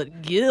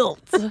chocolate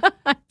guilt.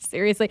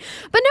 Seriously.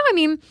 But no, I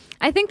mean,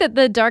 I think that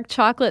the dark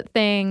chocolate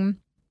thing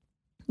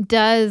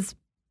does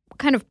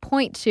kind of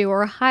point to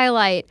or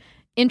highlight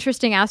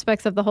interesting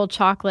aspects of the whole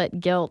chocolate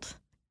guilt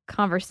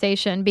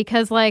conversation,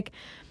 because like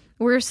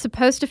we're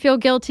supposed to feel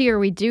guilty, or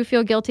we do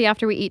feel guilty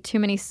after we eat too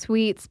many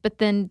sweets, but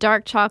then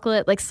dark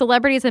chocolate, like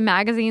celebrities and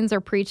magazines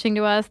are preaching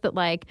to us that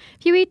like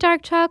if you eat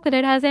dark chocolate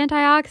it has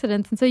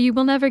antioxidants and so you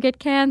will never get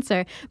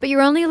cancer, but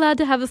you're only allowed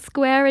to have a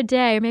square a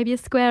day or maybe a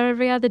square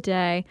every other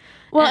day.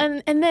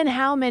 Well, and then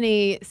how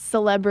many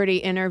celebrity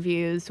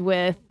interviews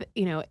with,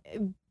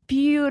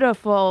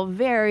 beautiful,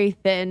 very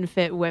thin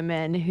fit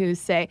women who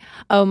say,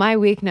 oh, my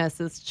weakness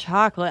is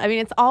chocolate. I mean,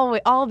 it's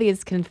all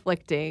these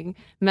conflicting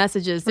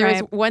messages.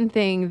 There's one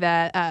thing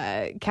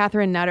that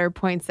Catherine Nutter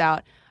points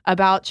out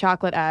about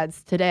chocolate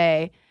ads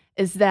today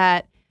is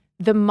that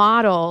the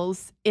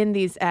models in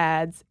these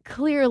ads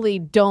clearly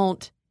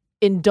don't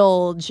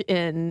indulge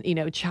in,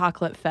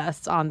 chocolate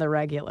fests on the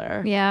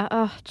regular. Yeah.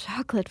 Oh,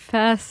 chocolate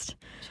fest.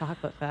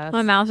 Chocolate fest.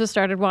 My mouth just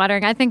started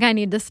watering. I think I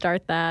need to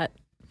start that.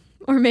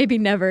 Or maybe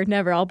never,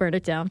 I'll burn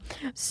it down.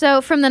 So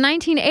from the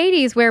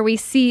 1980s, where we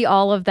see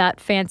all of that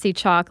fancy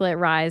chocolate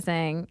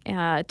rising,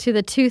 to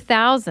the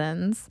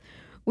 2000s,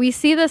 we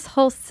see this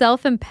whole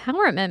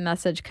self-empowerment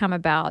message come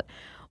about,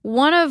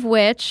 one of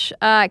which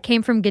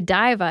came from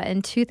Godiva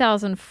in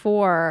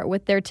 2004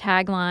 with their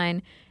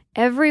tagline,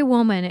 "Every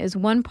woman is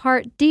one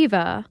part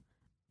diva,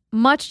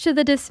 much to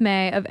the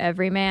dismay of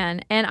every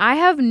man." And I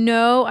have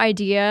no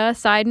idea,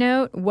 side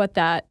note, what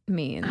that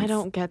means. I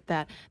don't get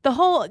that. The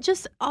whole,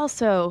 just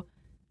also,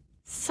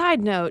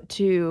 side note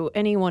to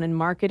anyone in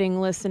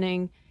marketing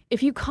listening,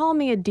 if you call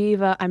me a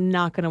diva, I'm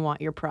not going to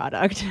want your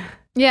product.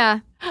 Yeah.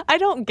 I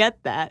don't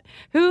get that.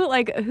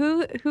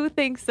 Who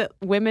thinks that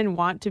women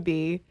want to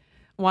be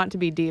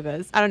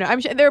divas? I don't know. I'm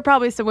sure there are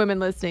probably some women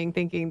listening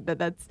thinking that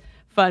that's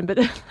fun, but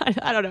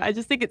I don't know. I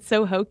just think it's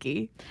so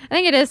hokey. I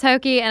think it is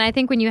hokey, and I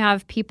think when you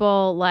have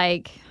people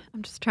like,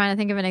 I'm just trying to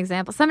think of an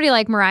example, somebody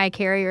like Mariah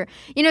Carey, or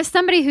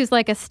somebody who's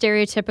like a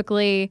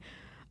stereotypically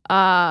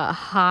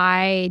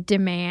high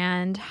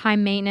demand, high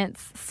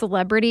maintenance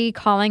celebrity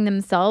calling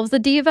themselves a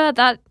diva,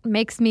 that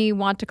makes me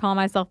want to call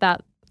myself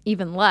that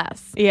even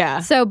less. Yeah.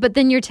 So, but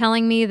then you're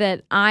telling me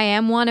that I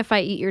am one if I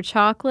eat your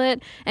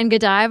chocolate, and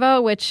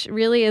Godiva, which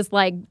really is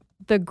like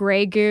the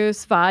Grey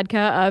Goose vodka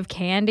of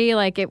candy,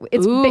 like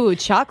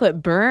it's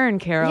chocolate burn,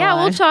 Caroline. Yeah,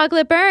 well,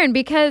 chocolate burn,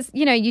 because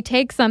you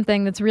take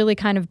something that's really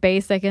kind of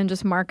basic and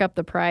just mark up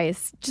the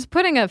price. Just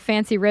putting a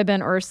fancy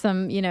ribbon or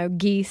some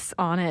geese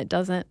on it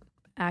doesn't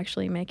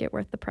actually make it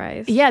worth the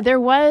price. Yeah, there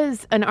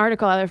was an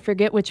article, I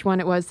forget which one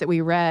it was that we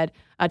read,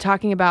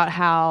 talking about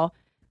how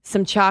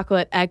some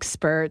chocolate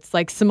experts,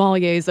 like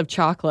sommeliers of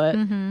chocolate,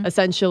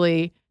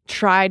 essentially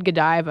tried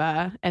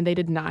Godiva, and they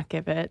did not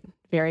give it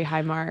very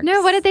high marks.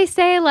 No, what did they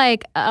say?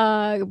 Like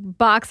a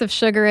box of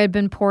sugar had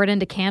been poured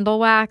into candle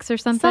wax or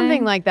something?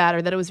 Something like that,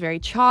 or that it was very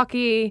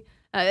chalky.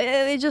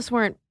 They just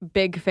weren't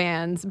big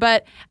fans.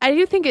 But I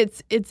do think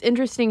it's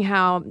interesting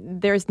how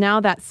there's now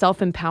that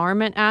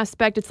self-empowerment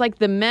aspect. It's like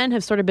the men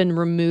have sort of been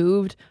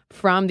removed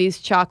from these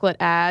chocolate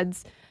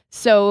ads.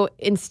 So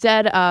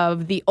instead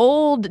of the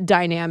old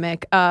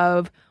dynamic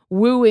of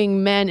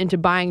wooing men into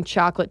buying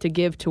chocolate to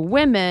give to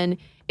women,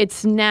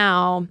 it's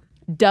now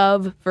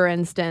Dove, for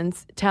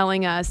instance,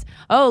 telling us,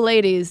 oh,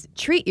 ladies,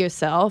 treat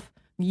yourself.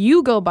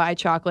 You go buy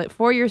chocolate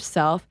for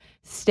yourself.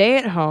 Stay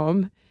at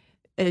home.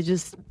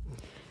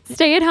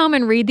 Stay at home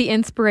and read the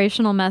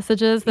inspirational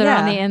messages that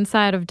are on the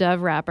inside of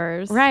Dove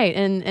wrappers. Right,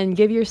 and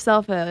give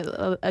yourself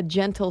a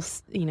gentle,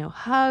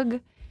 hug,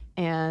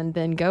 and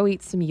then go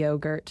eat some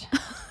yogurt.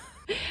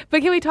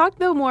 But can we talk,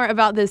 though, more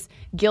about this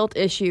guilt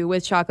issue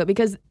with chocolate?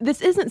 Because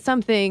this isn't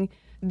something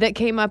that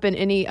came up in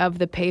any of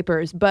the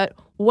papers, but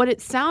what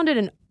it sounded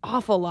an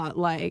awful lot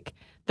like,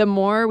 the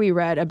more we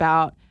read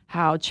about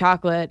how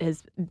chocolate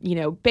is,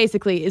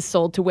 basically is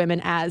sold to women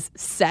as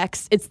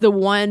sex. It's the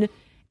one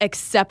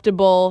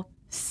acceptable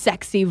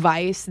sexy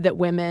vice that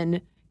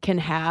women can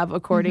have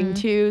according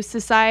to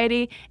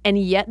society. And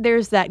yet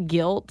there's that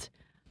guilt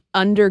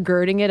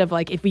undergirding it of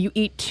like, if you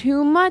eat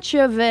too much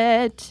of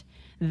it,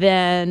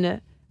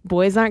 then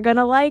boys aren't going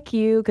to like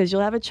you because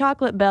you'll have a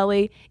chocolate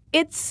belly.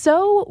 It's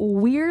so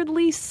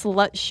weirdly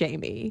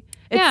slut-shamey.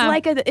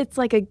 It's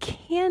like a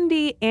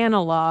candy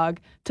analog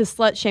to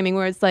slut-shaming,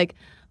 where it's like,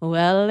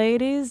 well,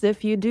 ladies,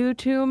 if you do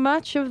too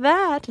much of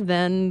that,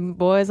 then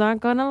boys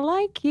aren't going to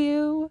like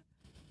you.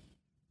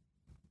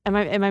 Am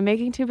I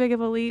making too big of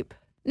a leap?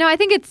 No, I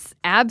think it's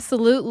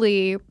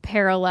absolutely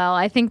parallel.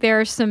 I think there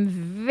are some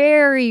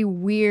very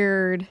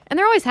weird, and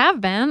there always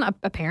have been,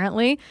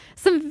 apparently,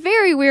 some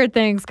very weird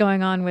things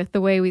going on with the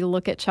way we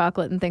look at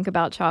chocolate and think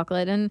about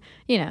chocolate. And,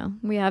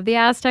 we have the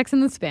Aztecs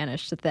and the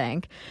Spanish to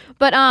thank.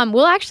 But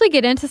we'll actually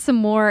get into some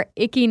more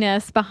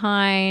ickiness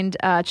behind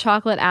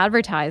chocolate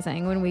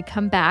advertising when we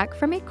come back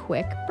from a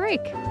quick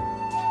break.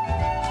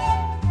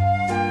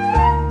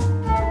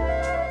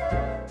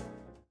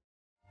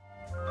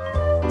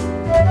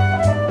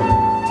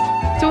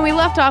 So when we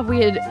left off,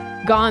 we had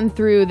gone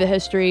through the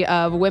history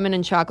of women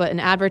in chocolate and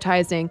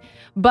advertising.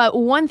 But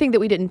one thing that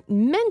we didn't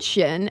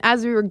mention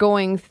as we were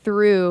going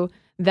through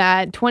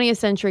that 20th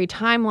century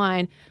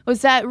timeline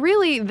was that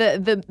really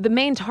the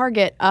main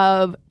target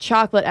of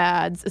chocolate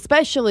ads,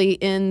 especially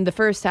in the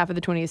first half of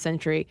the 20th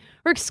century,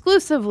 were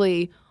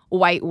exclusively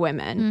white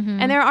women.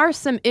 And there are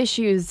some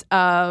issues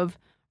of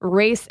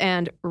race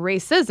and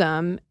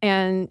racism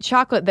and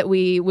chocolate that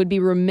we would be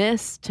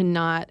remiss to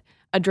not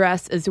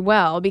address as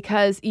well,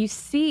 because you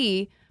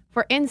see,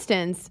 for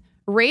instance,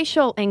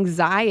 racial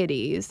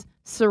anxieties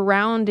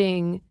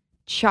surrounding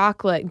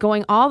chocolate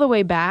going all the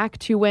way back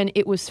to when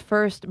it was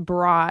first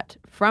brought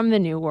from the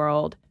New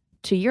World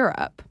to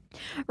Europe.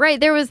 Right.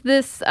 There was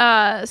this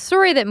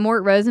story that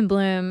Mort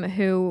Rosenblum,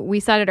 who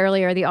we cited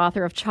earlier, the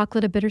author of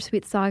Chocolate, A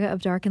Bittersweet Saga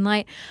of Dark and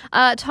Light,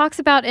 talks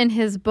about in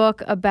his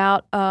book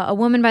about a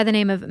woman by the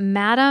name of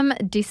Madame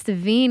de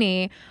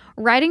Savigny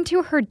writing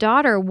to her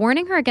daughter,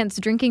 warning her against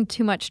drinking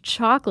too much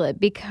chocolate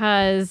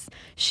because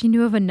she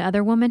knew of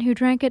another woman who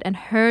drank it and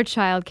her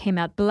child came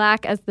out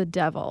black as the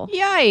devil.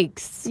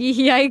 Yikes.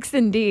 Yikes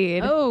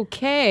indeed.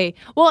 Okay.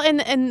 Well,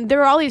 and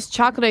there are all these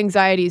chocolate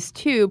anxieties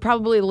too,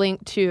 probably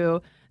linked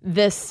to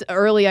this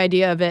early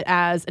idea of it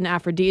as an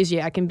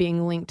aphrodisiac and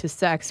being linked to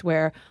sex,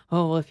 where,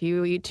 oh, well, if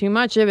you eat too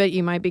much of it,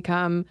 you might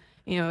become,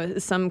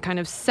 some kind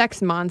of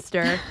sex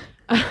monster.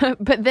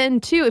 But then,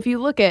 too, if you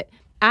look at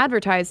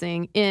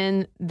advertising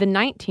in the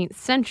 19th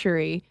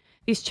century,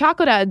 these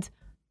chocolate ads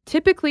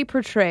typically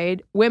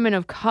portrayed women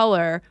of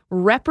color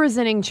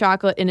representing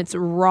chocolate in its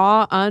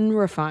raw,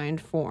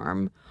 unrefined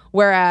form,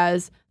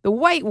 whereas the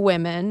white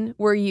women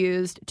were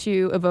used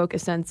to evoke a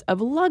sense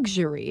of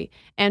luxury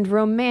and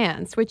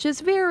romance, which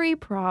is very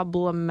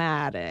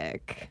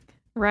problematic.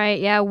 Right.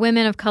 Yeah.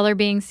 Women of color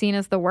being seen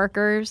as the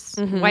workers,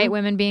 white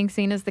women being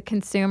seen as the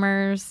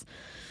consumers,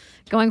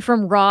 going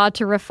from raw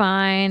to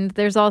refined.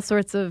 There's all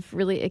sorts of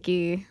really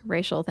icky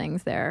racial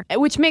things there.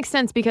 Which makes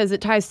sense because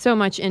it ties so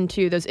much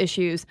into those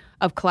issues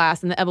of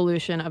class and the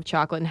evolution of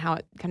chocolate and how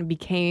it kind of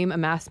became a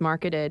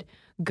mass-marketed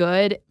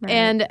good. Right.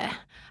 And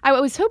I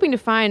was hoping to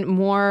find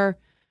more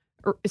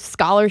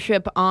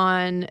scholarship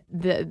on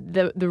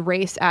the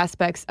race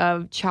aspects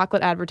of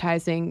chocolate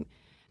advertising,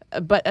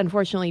 but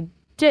unfortunately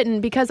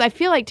didn't, because I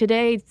feel like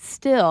today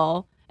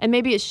still, and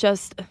maybe it's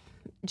just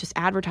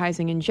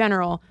advertising in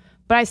general,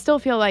 but I still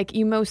feel like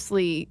you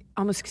mostly,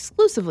 almost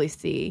exclusively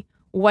see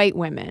white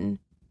women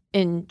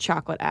in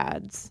chocolate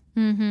ads.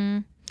 Mm-hmm.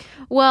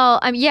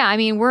 Well, yeah, I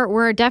mean,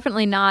 we're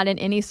definitely not in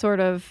any sort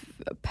of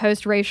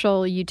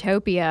post-racial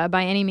utopia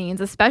by any means,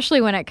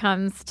 especially when it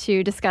comes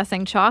to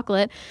discussing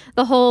chocolate.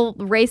 The whole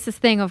racist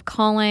thing of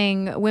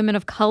calling women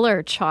of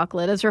color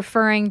chocolate is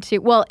referring to,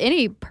 well,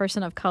 any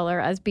person of color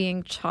as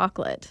being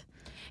chocolate.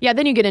 Yeah,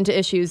 then you get into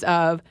issues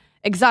of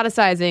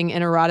exoticizing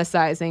and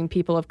eroticizing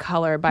people of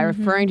color by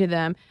referring to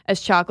them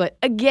as chocolate.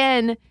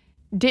 Again,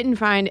 didn't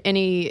find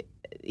any,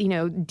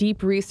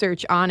 deep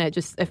research on it,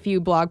 just a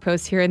few blog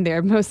posts here and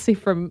there, mostly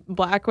from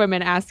Black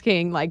women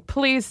asking, like,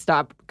 please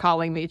stop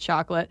calling me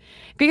chocolate.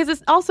 Because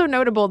it's also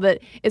notable that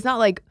it's not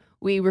like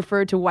we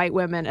refer to white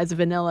women as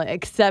vanilla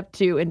except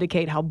to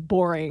indicate how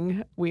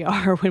boring we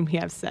are when we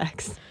have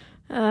sex.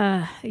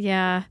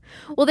 Yeah.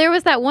 Well, there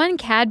was that one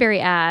Cadbury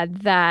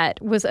ad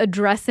that was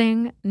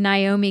addressing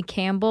Naomi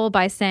Campbell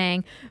by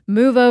saying,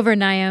 "Move over,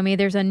 Naomi,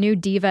 there's a new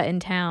diva in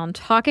town,"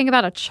 talking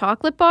about a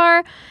chocolate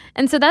bar.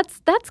 And so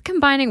that's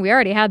combining, we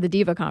already had the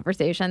diva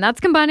conversation. That's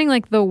combining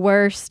like the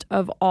worst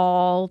of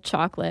all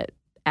chocolate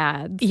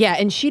ads. Yeah,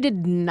 and she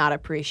did not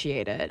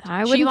appreciate it.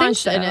 She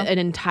launched think so. an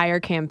entire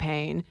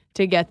campaign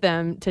to get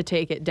them to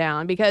take it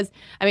down because,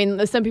 I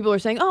mean, some people are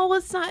saying, "Oh, well,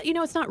 it's not,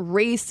 it's not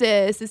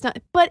racist. It's not,"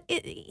 but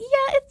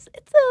it's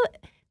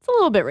a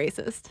little bit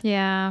racist.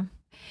 Yeah.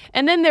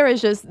 And then there is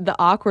just the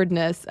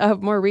awkwardness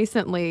of more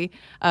recently,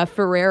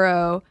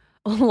 Ferrero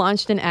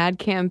launched an ad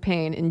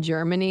campaign in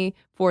Germany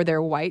for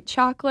their white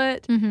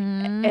chocolate,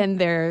 and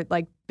their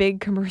like big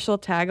commercial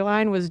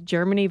tagline was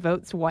 "Germany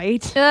votes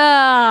white."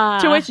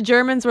 To which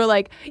Germans were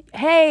like,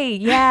 "Hey,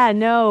 yeah,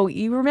 no,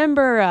 you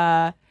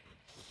remember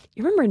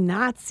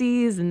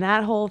Nazis and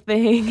that whole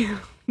thing?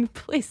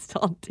 Please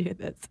don't do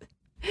this."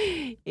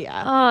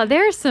 Yeah. Oh,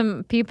 there are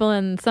some people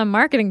in some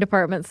marketing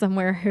department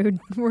somewhere who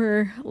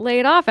were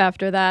laid off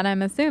after that,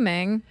 I'm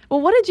assuming. Well,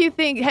 what did you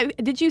think?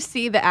 Did you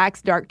see the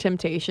Axe Dark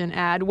Temptation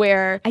ad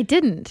where... I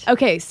didn't.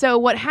 Okay, so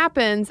what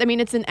happens, I mean,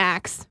 it's an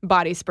Axe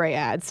body spray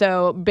ad.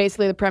 So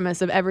basically the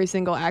premise of every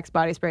single Axe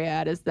body spray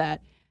ad is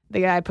that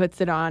the guy puts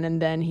it on and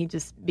then he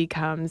just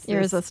becomes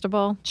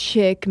irresistible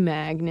chick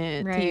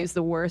magnet, right, to use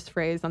the worst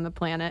phrase on the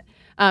planet.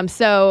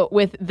 So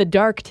with the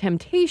Dark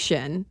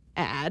Temptation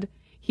ad,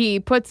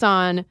 he puts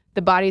on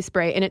the body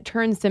spray and it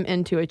turns him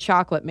into a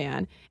chocolate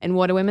man. And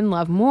what do women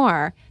love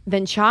more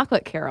than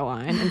chocolate,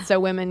 Caroline? And so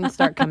women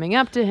start coming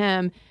up to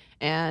him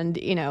and,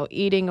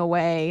 eating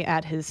away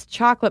at his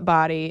chocolate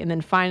body. And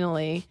then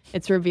finally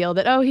it's revealed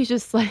that, oh, he's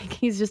just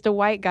a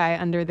white guy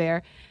under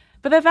there.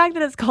 But the fact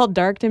that it's called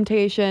Dark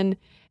Temptation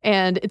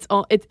and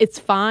it's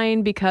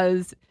fine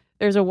because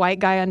there's a white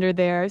guy under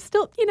there,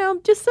 still,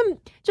 just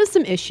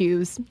some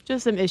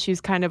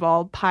issues kind of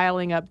all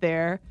piling up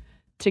there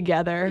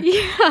together.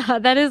 Yeah,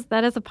 that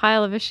is a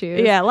pile of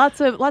issues. Yeah, lots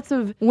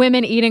of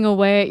women eating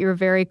away at your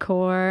very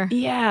core.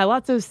 Yeah,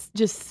 lots of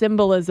just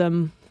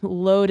symbolism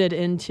loaded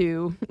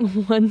into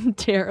one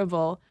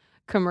terrible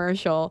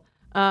commercial.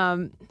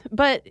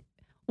 But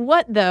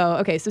what though?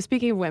 Okay, so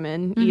speaking of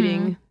women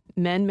eating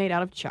men made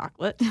out of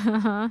chocolate.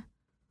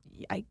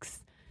 Yikes.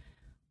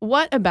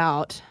 What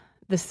about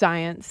the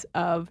science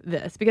of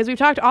this? Because we've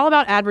talked all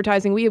about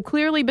advertising. We have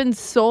clearly been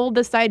sold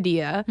this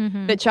idea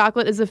that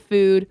chocolate is a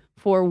food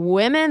for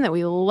women, that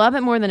we love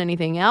it more than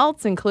anything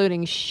else,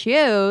 including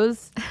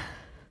shoes.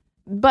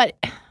 But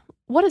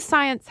what does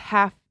science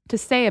have to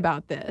say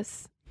about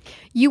this?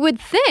 You would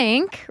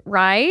think,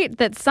 right,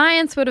 that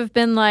science would have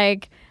been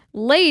like,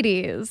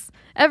 ladies,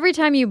 every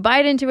time you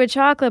bite into a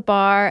chocolate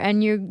bar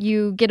and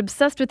you get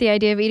obsessed with the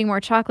idea of eating more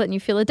chocolate and you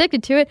feel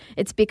addicted to it,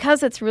 it's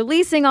because it's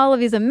releasing all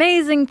of these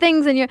amazing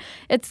things in your...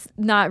 It's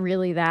not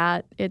really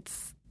that.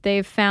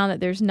 They've found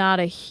that there's not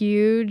a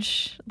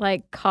huge,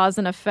 cause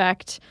and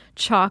effect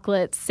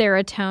chocolate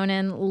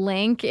serotonin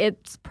link.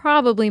 It's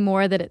probably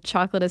more that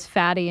chocolate is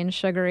fatty and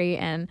sugary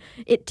and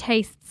it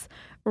tastes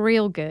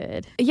real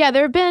good. Yeah,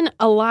 there have been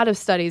a lot of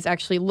studies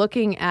actually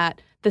looking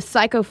at the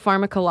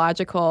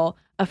psychopharmacological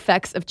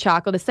effects of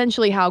chocolate,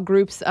 essentially how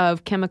groups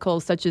of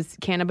chemicals such as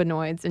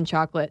cannabinoids in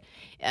chocolate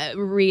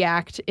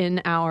react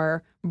in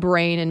our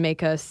brain and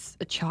make us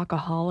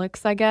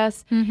chocoholics, I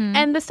guess.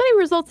 And the study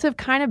results have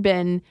kind of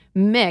been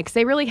mixed.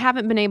 They really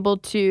haven't been able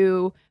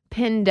to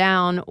pin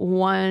down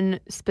one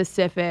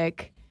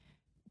specific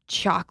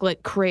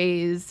chocolate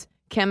craze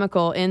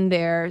chemical in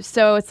there.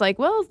 So it's like,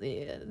 well,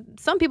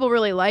 some people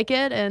really like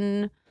it,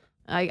 and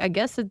I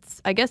guess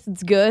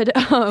it's good.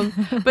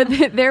 But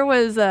there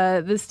was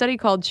this study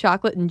called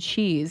Chocolate and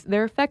Cheese,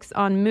 their effects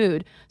on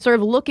mood, sort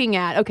of looking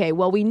at, okay,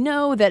 well, we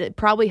know that it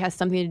probably has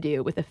something to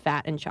do with the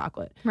fat in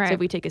chocolate. Right. So if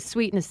we take a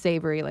sweet and a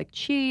savory like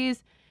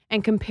cheese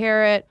and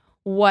compare it,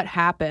 what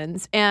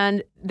happens?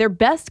 And their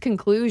best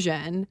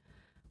conclusion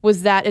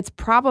was that it's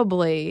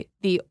probably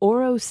the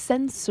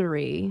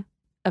orosensory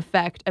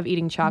effect of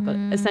eating chocolate.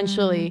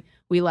 Essentially,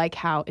 we like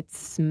how it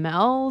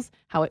smells,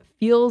 how it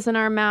feels in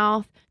our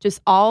mouth,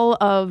 just all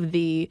of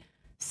the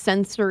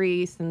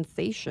sensory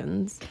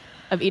sensations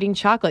of eating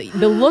chocolate.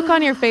 The look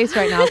on your face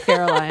right now,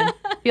 Caroline,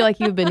 I feel like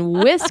you've been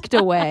whisked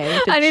away.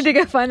 I need to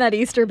go find that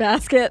Easter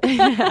basket.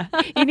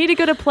 You need to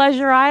go to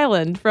Pleasure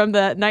Island from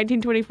the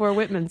 1924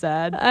 Whitman's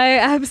ad. I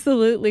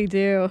absolutely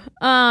do.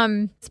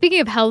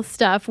 Speaking of health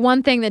stuff,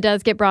 one thing that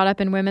does get brought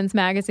up in women's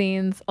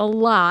magazines a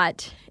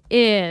lot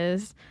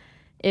is,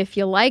 if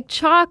you like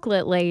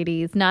chocolate,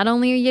 ladies, not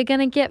only are you going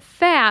to get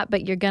fat,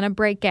 but you're going to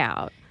break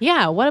out.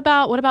 Yeah, what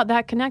about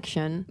that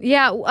connection?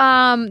 Yeah,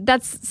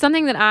 that's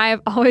something that I've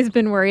always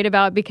been worried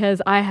about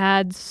because I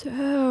had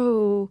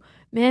so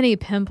many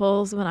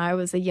pimples when I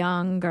was a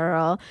young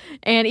girl.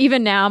 And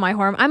even now,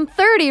 I'm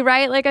 30,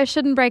 right? Like, I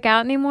shouldn't break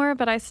out anymore,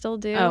 but I still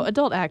do. Oh,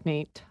 adult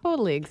acne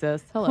totally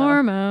exists. Hello.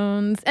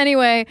 Hormones.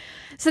 Anyway,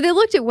 so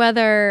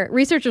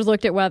researchers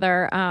looked at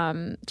whether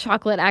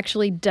chocolate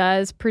actually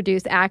does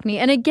produce acne.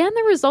 And again,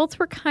 the results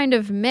were kind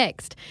of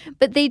mixed.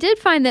 But they did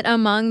find that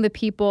among the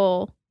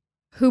people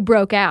who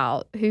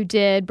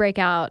did break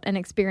out and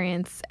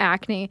experience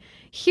acne,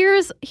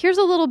 here's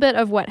a little bit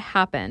of what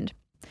happened.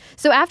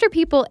 So after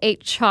people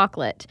ate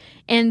chocolate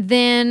and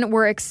then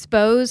were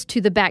exposed to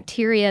the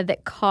bacteria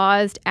that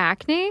caused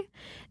acne,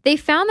 they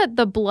found that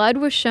the blood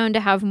was shown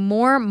to have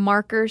more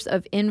markers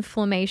of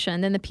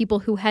inflammation than the people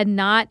who had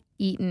not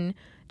eaten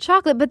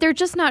chocolate, but they're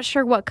just not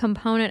sure what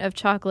component of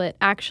chocolate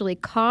actually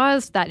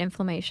caused that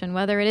inflammation,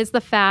 whether it is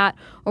the fat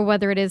or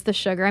whether it is the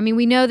sugar. I mean,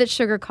 we know that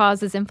sugar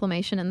causes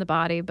inflammation in the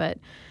body, but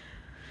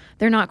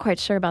they're not quite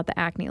sure about the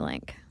acne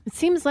link. It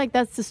seems like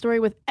that's the story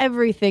with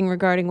everything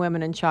regarding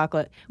women and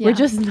chocolate. Yeah. We're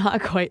just not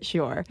quite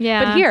sure.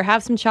 Yeah. But here,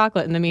 have some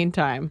chocolate in the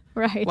meantime.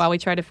 Right. While we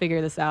try to figure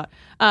this out.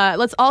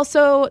 Let's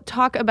also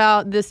talk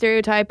about the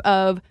stereotype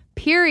of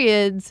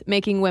periods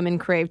making women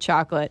crave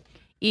chocolate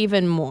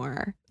even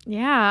more.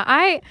 Yeah,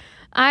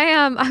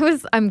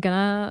 I'm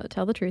gonna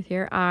tell the truth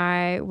here.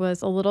 I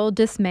was a little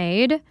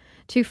dismayed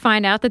to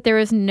find out that there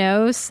is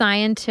no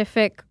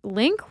scientific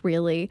link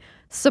really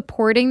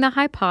supporting the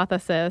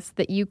hypothesis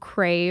that you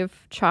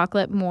crave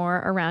chocolate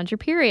more around your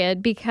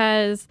period,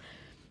 because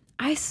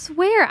I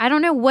swear, I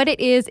don't know what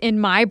it is in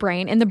my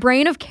brain, in the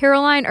brain of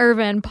Caroline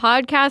Irvin,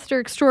 podcaster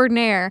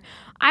extraordinaire.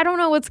 I don't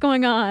know what's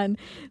going on,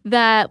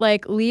 that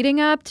like leading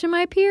up to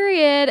my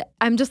period,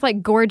 I'm just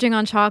like gorging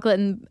on chocolate.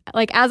 And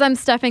like as I'm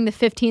stuffing the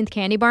 15th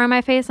candy bar in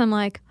my face, I'm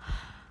like,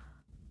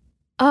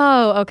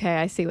 oh, okay,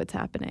 I see what's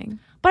happening.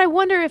 But I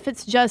wonder if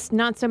it's just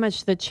not so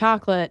much the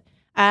chocolate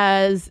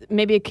as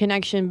maybe a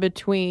connection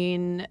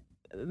between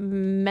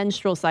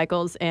menstrual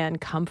cycles and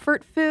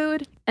comfort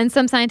food. And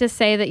some scientists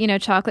say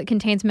that, chocolate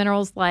contains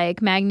minerals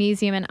like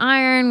magnesium and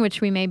iron,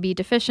 which we may be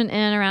deficient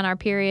in around our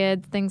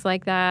periods, things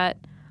like that.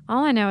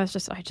 All I know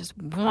is I just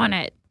want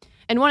it.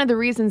 And one of the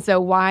reasons, though,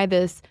 why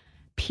this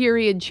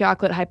period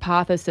chocolate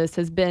hypothesis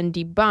has been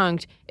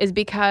debunked is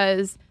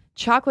because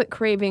chocolate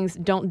cravings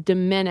don't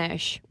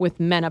diminish with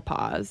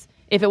menopause.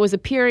 If it was a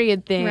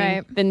period thing,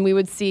 right, then we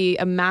would see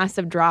a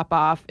massive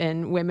drop-off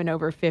in women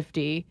over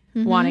 50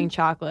 wanting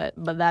chocolate,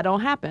 but that don't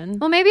happen.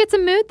 Well, maybe it's a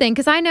mood thing,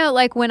 because I know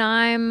like when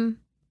I'm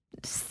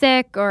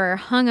sick or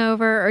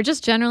hungover or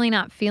just generally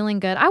not feeling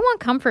good, I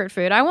want comfort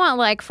food. I want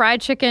like fried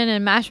chicken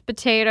and mashed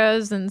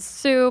potatoes and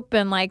soup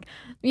and like,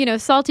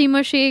 salty,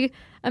 mushy,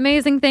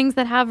 amazing things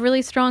that have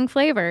really strong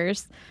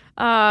flavors.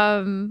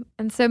 And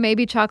so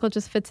maybe chocolate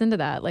just fits into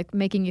that, like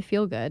making you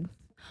feel good.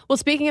 Well,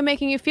 speaking of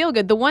making you feel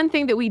good, the one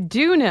thing that we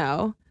do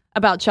know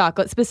about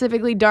chocolate,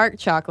 specifically dark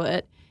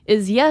chocolate,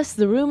 is yes,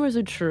 the rumors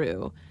are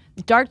true.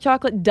 Dark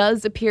chocolate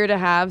does appear to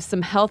have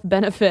some health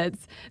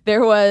benefits.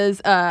 There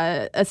was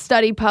a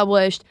study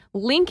published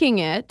linking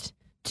it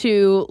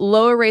to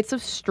lower rates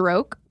of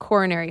stroke,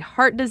 coronary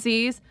heart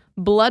disease,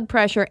 blood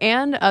pressure,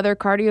 and other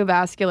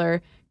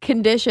cardiovascular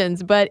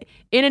conditions. But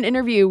in an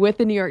interview with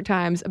the New York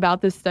Times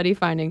about this study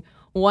finding,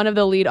 one of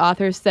the lead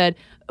authors said,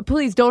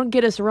 please don't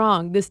get us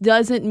wrong. This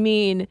doesn't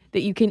mean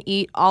that you can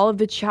eat all of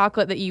the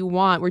chocolate that you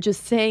want. We're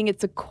just saying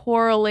it's a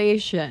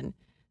correlation.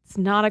 It's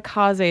not a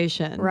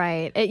causation.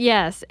 Right.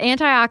 Yes.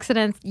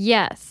 Antioxidants,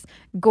 yes.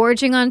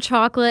 Gorging on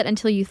chocolate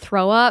until you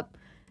throw up,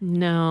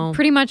 No.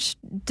 pretty much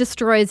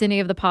destroys any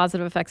of the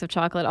positive effects of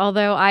chocolate.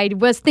 Although I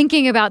was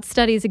thinking about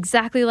studies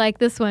exactly like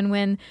this one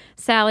when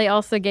Sally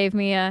also gave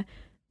me a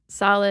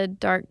solid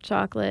dark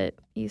chocolate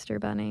Easter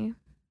bunny.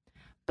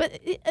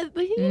 But you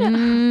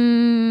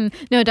know,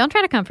 No, don't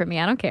try to comfort me.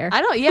 I don't care.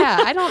 I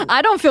don't.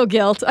 I don't feel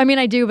guilt. I mean,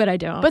 I do, but I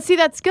don't. But see,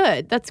 that's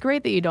good. That's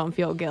great that you don't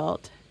feel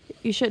guilt.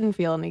 You shouldn't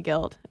feel any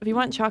guilt. If you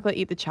want chocolate,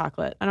 eat the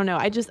chocolate. I don't know.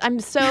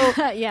 I'm so,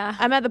 yeah.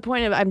 I'm at the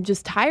point of, I'm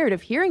just tired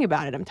of hearing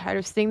about it. I'm tired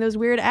of seeing those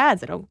weird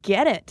ads. I don't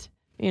get it,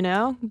 you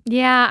know?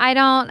 Yeah, I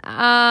don't.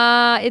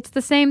 It's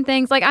the same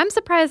things. Like, I'm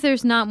surprised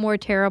there's not more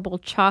terrible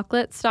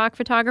chocolate stock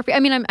photography. I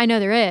mean, I know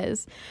there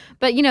is.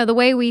 But, you know, the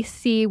way we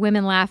see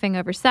women laughing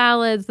over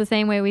salads, the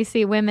same way we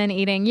see women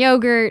eating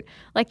yogurt,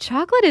 like,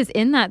 chocolate is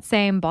in that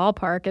same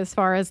ballpark as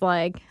far as,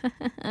 like,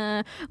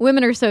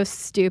 women are so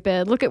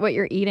stupid. Look at what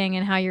you're eating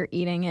and how you're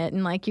eating it.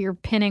 And, like, you're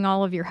pinning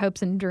all of your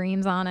hopes and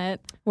dreams on it.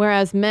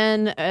 Whereas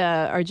men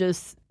are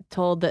just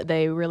told that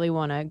they really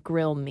want to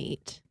grill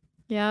meat.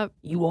 Yep.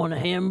 You want a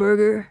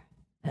hamburger?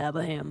 Have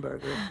a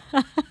hamburger.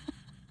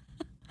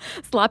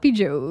 Sloppy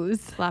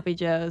Joes. Sloppy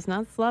Joes,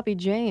 not Sloppy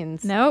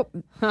Janes. Nope.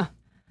 Huh.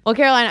 Well,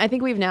 Caroline, I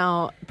think we've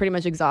now pretty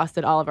much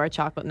exhausted all of our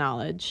chocolate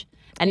knowledge.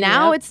 And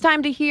now it's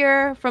time to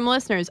hear from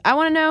listeners. I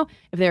want to know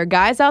if there are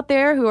guys out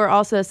there who are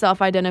also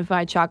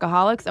self-identified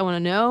chocoholics. I want to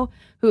know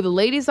who the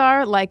ladies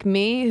are, like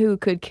me, who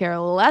could care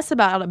less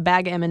about a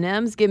bag of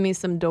M&Ms. Give me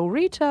some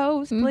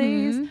Doritos,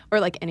 please. Or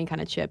like any kind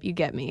of chip. You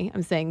get me.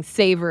 I'm saying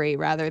savory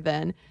rather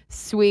than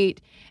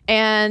sweet.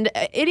 And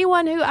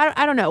anyone who,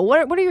 I don't know,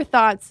 what are your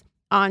thoughts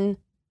on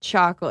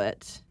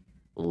chocolate?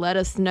 Let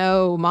us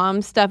know.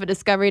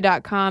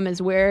 momstuff@discovery.com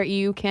is where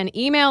you can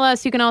email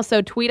us. You can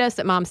also tweet us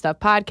at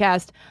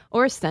momstuffpodcast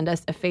or send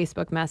us a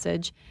Facebook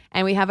message.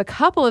 And we have a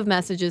couple of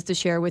messages to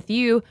share with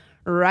you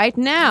right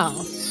now.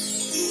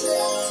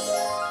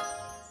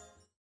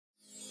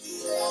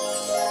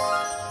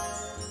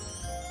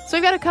 So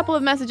we've got a couple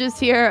of messages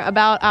here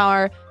about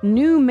our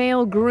new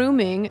male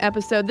grooming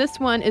episode. This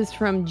one is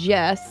from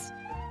Jess,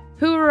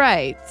 who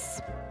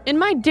writes, "In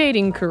my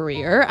dating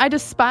career, I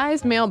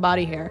despised male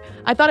body hair.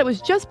 I thought it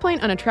was just plain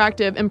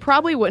unattractive and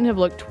probably wouldn't have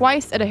looked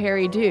twice at a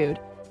hairy dude.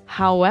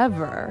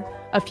 However,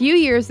 a few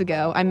years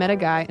ago, I met a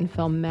guy and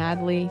fell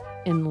madly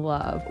in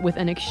love with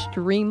an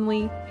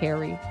extremely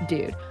hairy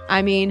dude.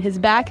 I mean, his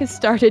back has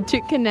started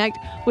to connect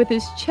with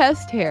his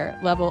chest hair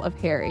level of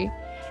hairy.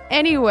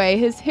 Anyway,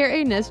 his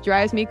hairiness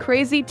drives me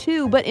crazy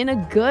too, but in a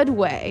good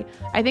way.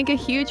 I think a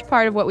huge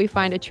part of what we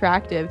find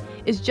attractive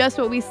is just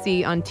what we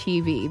see on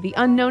TV. The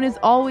unknown is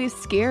always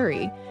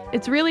scary.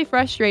 It's really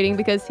frustrating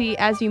because he,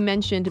 as you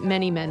mentioned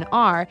many men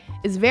are,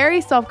 is very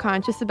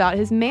self-conscious about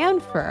his man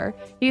fur.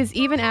 He has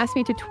even asked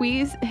me to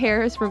tweeze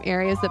hairs from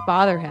areas that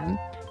bother him.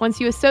 Once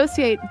you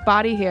associate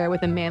body hair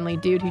with a manly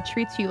dude who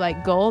treats you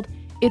like gold,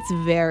 it's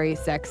very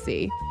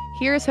sexy.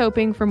 Here's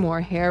hoping for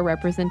more hair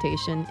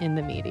representation in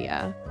the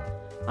media."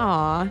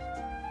 Aw,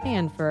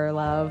 man fur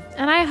love.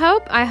 And I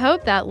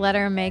hope that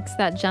letter makes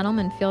that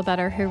gentleman feel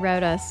better who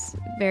wrote us,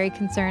 very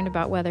concerned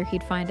about whether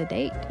he'd find a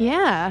date.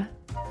 Yeah.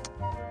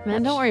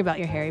 Man, don't worry about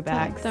your hairy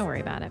backs. Don't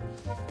worry about it.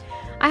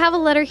 I have a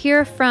letter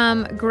here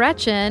from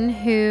Gretchen,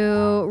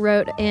 who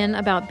wrote in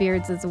about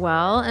beards as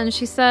well. And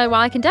she said,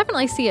 "While I can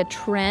definitely see a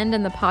trend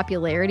in the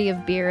popularity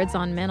of beards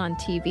on men on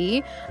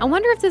TV, I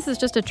wonder if this is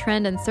just a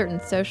trend in certain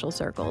social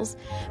circles.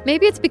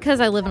 Maybe it's because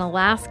I live in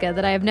Alaska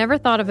that I have never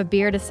thought of a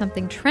beard as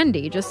something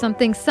trendy, just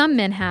something some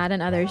men had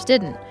and others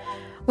didn't.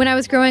 When I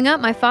was growing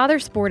up, my father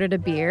sported a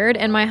beard,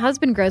 and my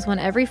husband grows one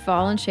every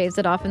fall and shaves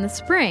it off in the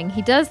spring.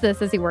 He does this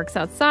as he works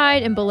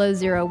outside in below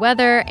zero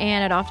weather,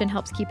 and it often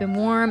helps keep him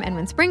warm, and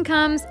when spring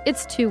comes,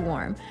 it's too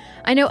warm.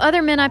 I know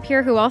other men up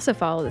here who also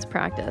follow this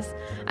practice.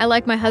 I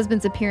like my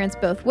husband's appearance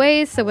both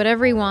ways, so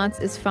whatever he wants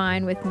is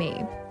fine with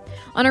me.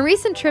 On a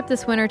recent trip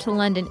this winter to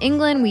London,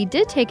 England, we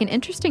did take an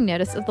interesting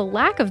notice of the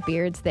lack of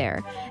beards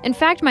there. In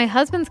fact, my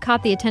husband's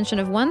caught the attention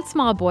of one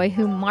small boy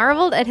who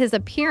marveled at his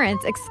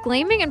appearance,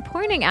 exclaiming and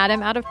pointing at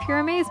him out of pure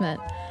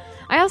amazement.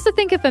 I also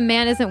think if a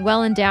man isn't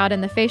well endowed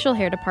in the facial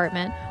hair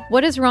department,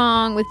 what is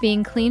wrong with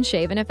being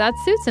clean-shaven if that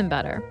suits him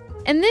better?"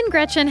 And then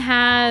Gretchen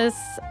has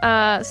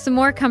some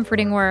more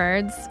comforting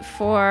words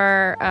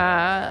for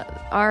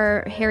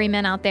our hairy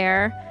men out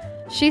there.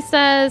 She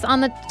says, "On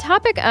the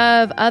topic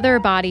of other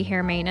body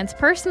hair maintenance,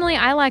 personally,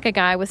 I like a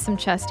guy with some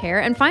chest hair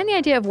and find the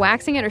idea of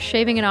waxing it or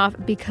shaving it off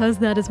because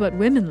that is what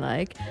women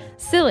like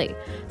silly.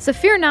 So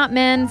fear not,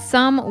 men,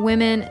 some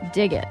women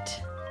dig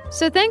it."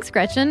 So thanks,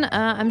 Gretchen.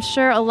 I'm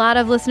sure a lot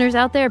of listeners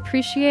out there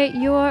appreciate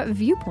your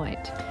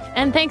viewpoint.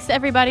 And thanks to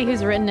everybody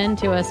who's written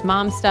into us.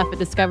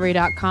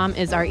 momstuff@discovery.com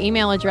is our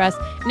email address.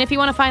 And if you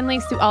want to find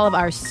links to all of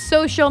our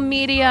social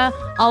media,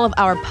 all of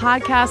our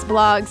podcast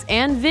blogs,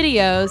 and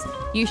videos,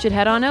 you should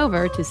head on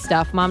over to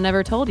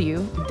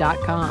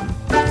stuffmomnevertoldyou.com.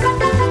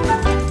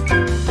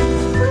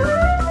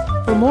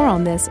 For more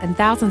on this and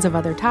thousands of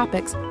other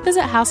topics,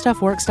 visit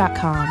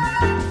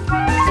howstuffworks.com.